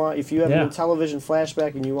if you have Yeah. an Intellivision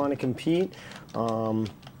flashback and you want to compete,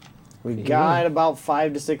 we got about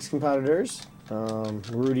 5 to 6 competitors.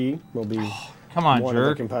 Rudy will be Come on, one of the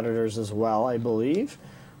jerk. competitors as well, I believe.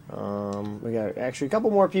 We got actually a couple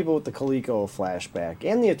more people with the Coleco flashback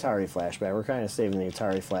and the Atari flashback. We're kind of saving the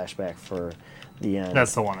Atari flashback for the end.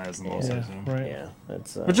 That's the one that has the most Yeah, hits. right. Yeah,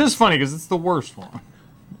 that's Which is funny because it's the worst one.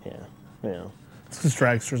 yeah. Yeah. It's because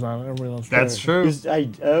Dragster's on it. Everybody loves That's Dragster. true. I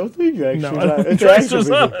don't think Dragster's No, on it. It's Dragster's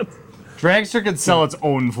actually- on it. Dragster could sell its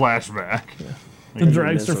own flashback. The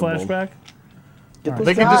Dragster miserable. flashback. Get Alright. the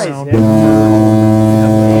They can just- ties, Nick.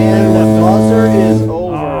 And the buzzer is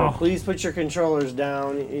over. Oh. Please put your controllers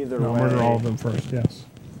down either No, way. murder all of them first. Yes.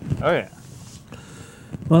 Oh yeah.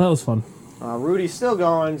 Well, that was fun. Rudy's still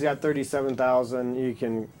going. He's got 37,000.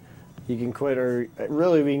 You can quit, or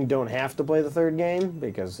really we don't have to play the third game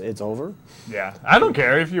because it's over. Yeah. I don't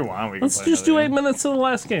care if you want. We can Let's play just do another 8 game. minutes of the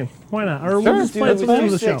last game. Why not? Or Sure. we'll just play Let's at the end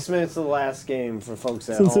do of the show. 6 minutes of the last game for folks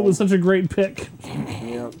at Since home. it was such a great pick.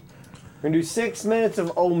 Yep. We're gonna do 6 minutes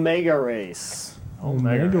of Omega Race.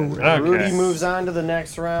 Omega Race. Okay. Rudy moves on to the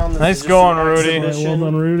next round. This Nice is just going, an Rudy. Well exhibition.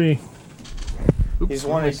 done, Rudy. He's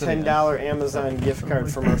won a $10 Amazon gift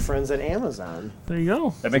card from our friends at Amazon. There you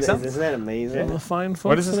go. That makes sense. Isn't that amazing? The fine folks.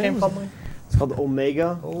 What is this at game Amazon. called? Mike? It's called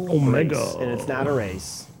Omega. Omega. Race, and it's not a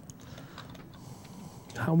race.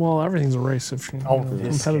 Well, everything's a race if you're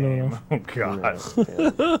This competitive game. enough. Oh god.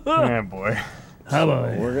 Yeah. Oh boy.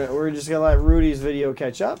 Hello. We're just gonna let Rudy's video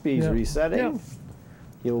catch up. He's Yep. resetting. Yep.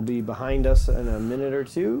 He'll be behind us in a minute or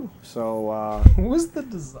two. So Who was the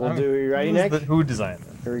design? we'll do. You ready, Nick? Who designed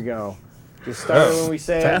it? Here we go. Just start Oh. when we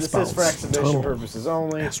say Fast this is for bounce. exhibition Total. purposes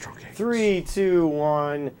only. Astro Games. 3, 2,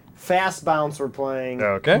 1. Fast bounce. We're playing.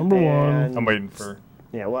 Okay. Number one. And- I'm waiting for.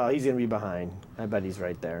 Yeah. Well, he's gonna be behind. I bet he's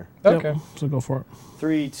right there. Yep. Okay. So go for it.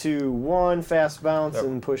 3, 2, 1. Fast bounce Yep.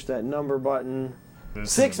 and push that number button.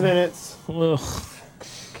 This 6 is- minutes. Ugh.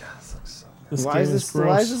 This Why game is this? Why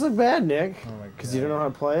gross. does this look bad, Nick? Oh my Because you don't know how to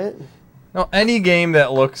play it. No, any game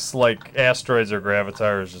that looks like Asteroids or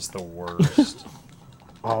Gravatar is just the worst.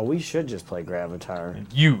 Oh, we should just play Gravatar.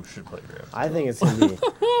 You should play Gravatar. I think it's gonna be.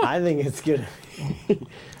 I think it's gonna be.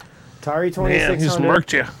 Atari Man, he just 2600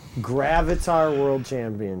 marked you. Gravatar World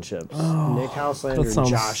Championships. Nick Houselander That and sounds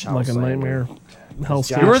Josh like a Houselander. nightmare.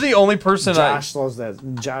 Josh- You were the only person Josh loves that.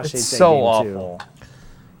 Josh It's hates that so game awful.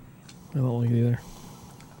 I don't like it either. too.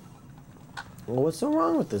 Well, what's so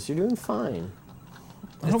wrong with this? You're doing fine.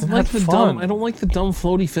 I don't It's like not the fun. dumb. I don't like the dumb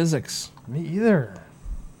floaty physics. Me either.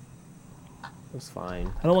 It's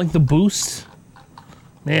fine. I don't like the boost.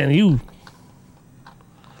 Man, you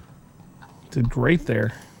did great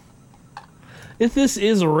there. If this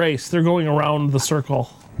is a race, they're going around the circle.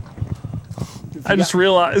 I just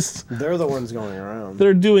realized They're the ones going around.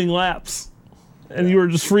 they're doing laps. And you are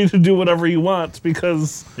just free to do whatever you want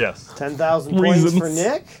because 10,000 points for Reasons.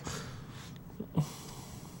 Nick.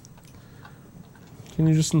 can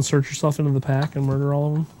you just insert yourself into the pack and murder all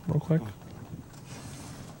of them real quick?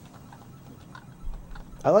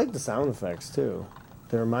 I like the sound effects too.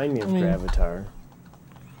 They remind me of mean- Gravatar.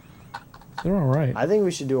 They're all right. I think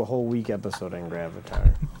we should do a whole week episode on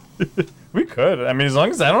Gravatar. We could. I mean, as long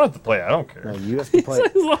as I don't have to play, I don't care. No, you have to play.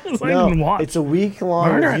 As long as I No, can watch. it's a week long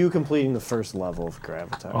Murder of it. you completing the first level of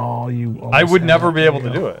Gravatar. Oh, you. I would almost never had be it. able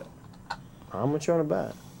There to you do go. it. How much you want to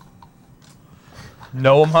bet?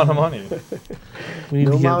 No amount of money. We need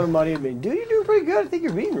No to get, amount of money. Dude, you're doing pretty good. I think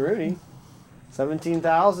you're beating Rudy.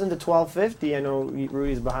 17,000 to 1250. I know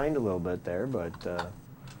Rudy's behind a little bit there, but I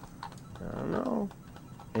don't know.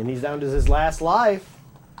 And he's down to his last life.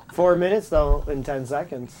 4 minutes though, in 10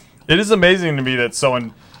 seconds. It is amazing to me that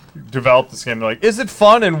someone developed this game. They're like, is it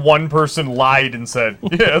fun? And one person lied and said,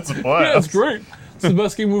 yeah, it's a blast. Yeah, it's great. It's the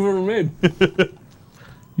best game we've ever made.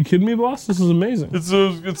 You kidding me, boss? This is amazing.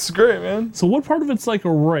 It's great, man. So what part of it's like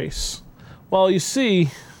a race? Well, you see,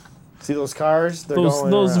 See those cars? They're those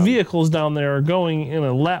going those around. vehicles down there are going in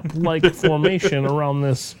a lap-like formation around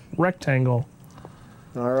this rectangle.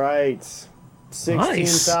 All right.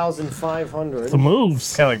 16,500 The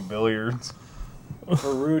moves. Kind of like billiards.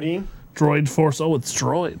 for Rudy. Droid Force. Oh, it's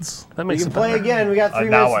droids. That You makes can it play better. again. We got 3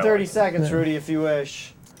 now minutes and I 30 like it. seconds, Rudy, if you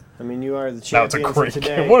wish. I mean, you are the Now it's a champion for great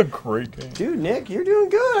today. game. What a great game. Dude, Nick, you're doing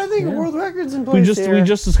good. I think Yeah. world records in place here. We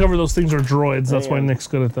just discovered those things are droids. That's why Man. Nick's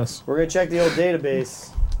good at this. We're gonna check the old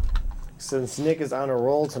database since Nick is on a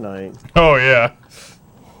roll tonight. Oh, yeah.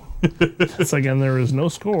 It's again, there is no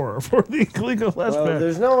score for the Coleco Well, flashback.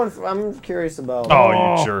 there's no one. I'm curious about. Oh,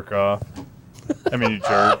 Oh. you jerk off. I mean, you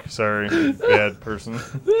jerk. Sorry. Bad person.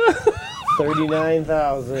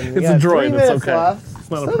 39,000. It's a droid, 3 it's minutes okay. left.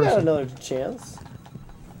 It's not a Still got person. another chance.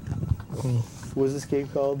 What's this game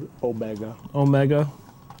called? Omega. Omega.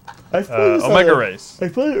 I played this on Omega the- Race. I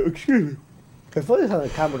played it. Excuse me. I played this on the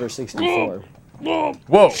Commodore 64. Whoa.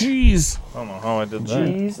 Whoa. Jeez. I don't know how I did that.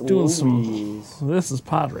 Jeez, Doing some- Louise. This is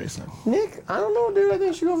pod racing. Nick, I don't know, dude. I think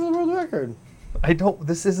you should go for the world record. I don't.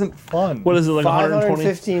 This isn't fun. What is it, like 120?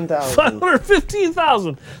 515,000.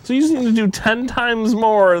 515,000. So you just need to do 10 times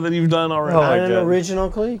more than you've done already Oh, my On an God. original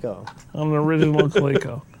Coleco. on an original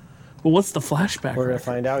Coleco. But what's the flashback? We're gonna record?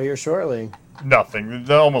 find out here shortly. Nothing.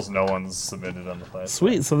 Almost no one's submitted on the flash.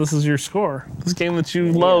 Sweet. So this is your score. This game that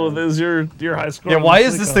you loathe is your high score. Yeah, on why the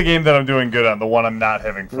is this Suikoden. the game that I'm doing good on? The one I'm not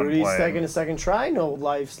having fun Rudy's playing. taking a second try. No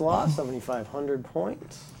lives lost. 7,500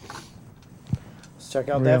 points. Let's check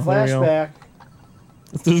out Here that we go, here we go. flashback.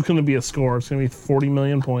 If there's going to be a score, it's going to be 40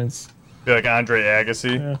 million points. Be like Andre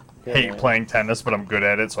Agassi. Yeah. Hate Yeah. playing tennis, but I'm good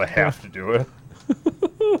at it, so I have to do it.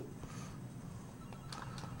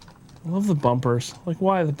 I love the bumpers. Like,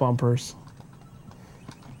 why the bumpers?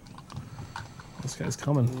 This guy's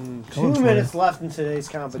coming. 2 minutes left in today's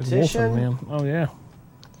Wolfen, competition. man. Oh, yeah.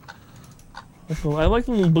 I like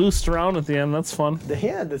the little boost around at the end. That's fun.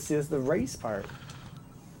 Yeah, this is the race part.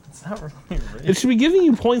 It's not really It should be giving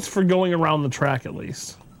you points for going around the track, at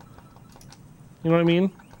least. You know what I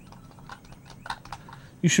mean?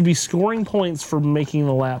 You should be scoring points for making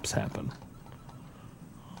the laps happen.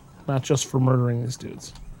 Not just for murdering these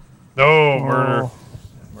dudes. No, murder. Oh.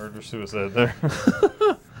 Murder-suicide there.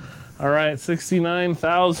 All right,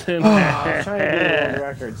 69,000. I was trying to get a world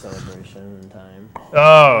record celebration in time.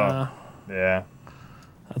 Oh. Yeah.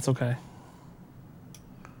 That's okay.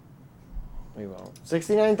 We won't.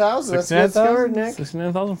 69,000. That's a good 69,000? score, Nick.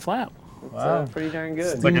 69,000 flat. That's pretty darn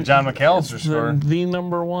good. It's like a John McAllister score. The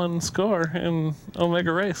number one score in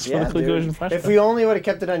Omega Race Yeah, for the dude. ColecoVision flashback. If we only would have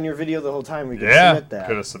kept it on your video the whole time, we could Yeah, submit that.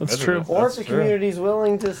 could have submitted true. it. Or if That's the true. community's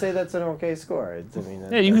willing to say that's an okay score. It's, I mean,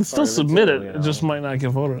 Yeah, you can that's still part of submit too, it. you It know? just might not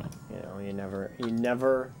get voted on. You know, you never,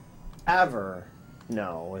 ever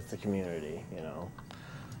know with the community, you know.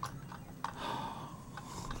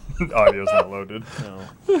 Audio's not loaded. No.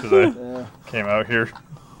 Because I came out here.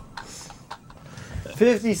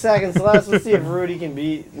 50 seconds left. Let's see if Rudy can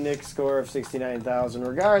beat Nick's score of 69,000.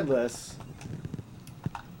 Regardless,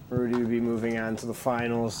 Rudy will be moving on to the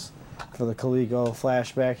finals for the Coleco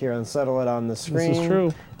flashback here on Settle It on the Screen. This is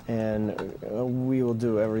true. And we will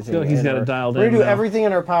do everything. I feel like he's in got it our- dialed We're in going to do now. everything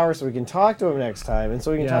in our power so we can talk to him next time, and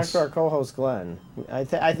so we can Yes. talk to our co-host Glenn. I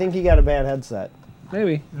think he got a bad headset.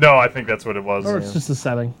 Maybe. No, I think that's what it was. Or it's just a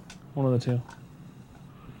setting. One of the two.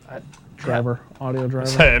 Driver. Audio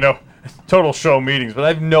driver. I know. Total show meetings, but I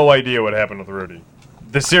have no idea what happened with Rudy.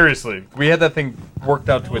 Seriously, we had that thing worked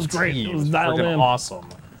out to was a great. T. It was dialed freaking in. awesome.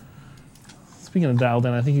 Speaking of dialed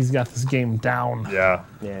in, I think he's got this game down. Yeah.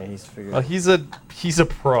 Yeah, he's figured. Well, he's a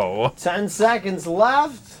pro. 10 seconds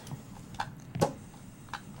left.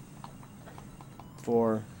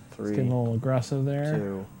 4, 3, He's getting a little aggressive there.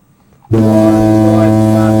 2, 1.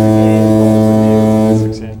 Stop the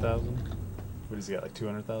game. 68,000. What does he got? Like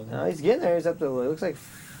 200,000? No, he's getting there. He's up to, it looks like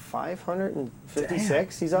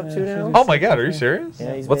 556. He's up to now. Oh my God, are you serious?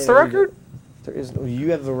 Yeah, he's What's made the a really record? There is,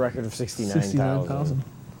 you have the record of 69,000. 69,000.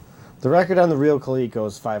 The record on the real Coleco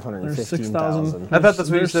is There's 515,000. 6,000. I thought that's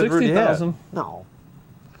what you said Rudy had. 60,000. No.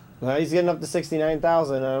 Well, he's getting up to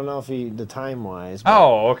 69,000. I don't know if the time wise.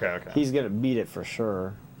 Oh, okay. He's gonna beat it for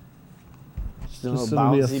sure. Just a Just little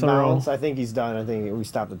gonna be a bouncy thorough- bounce. I think he's done. I think we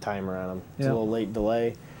stopped the timer on him. It's Yeah. a little late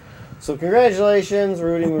delay. So congratulations,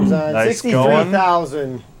 Rudy moves on. Nice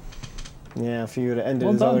 63,000. Yeah, if he would have ended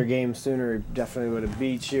Well his done. other game sooner, he definitely would have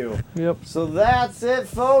beat you. Yep. So that's it,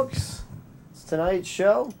 folks. It's tonight's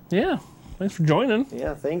show. Yeah. Thanks for joining.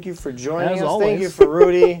 Yeah, thank you for joining As us. always. Thank you for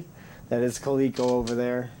Rudy. That is Coleco over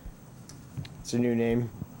there. It's your new name.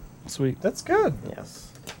 Sweet. That's good. Yes.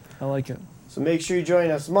 I like it. So make sure you join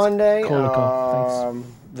us Monday. Coleco. Thanks.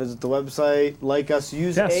 Visit the website, like us,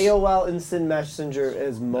 use Yes. AOL Instant Messenger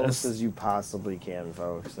as most Yes. as you possibly can,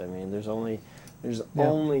 folks. I mean, there's only Show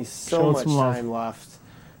so it much some love. time left.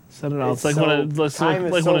 Set it out. It's It's like so- when it's time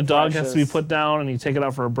is like so when a dog has to be precious. put down and you take it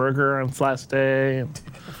out for a burger on its last day and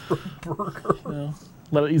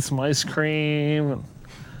let it eat some ice cream and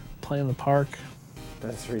play in the park.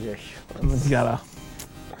 That's ridiculous. And then you gotta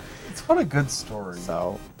It's what a good story.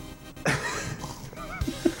 So,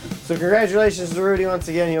 so congratulations to Rudy once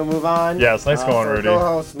again. He'll move on. Yes, nice going, for Rudy.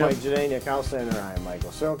 Co-host Mike Janae, Nick Auslander, I'm Michael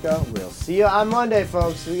Silka. We'll see you on Monday,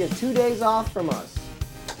 folks. We get 2 days off from us.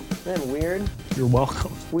 Isn't that weird? you're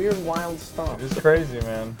welcome. Weird, wild stuff. It's crazy,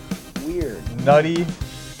 man. Weird. Nutty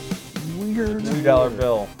Weird. $2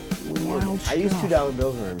 bill. Wild I used stuff. $2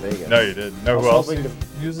 bills when we were in Vegas. No, you did. Know I who was else hoping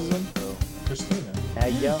uses them? Christina.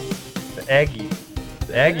 Aggia. The Aggie.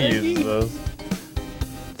 The Aggie uses those.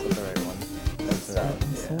 That's the right one. That's the right one.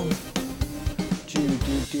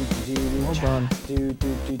 Well done.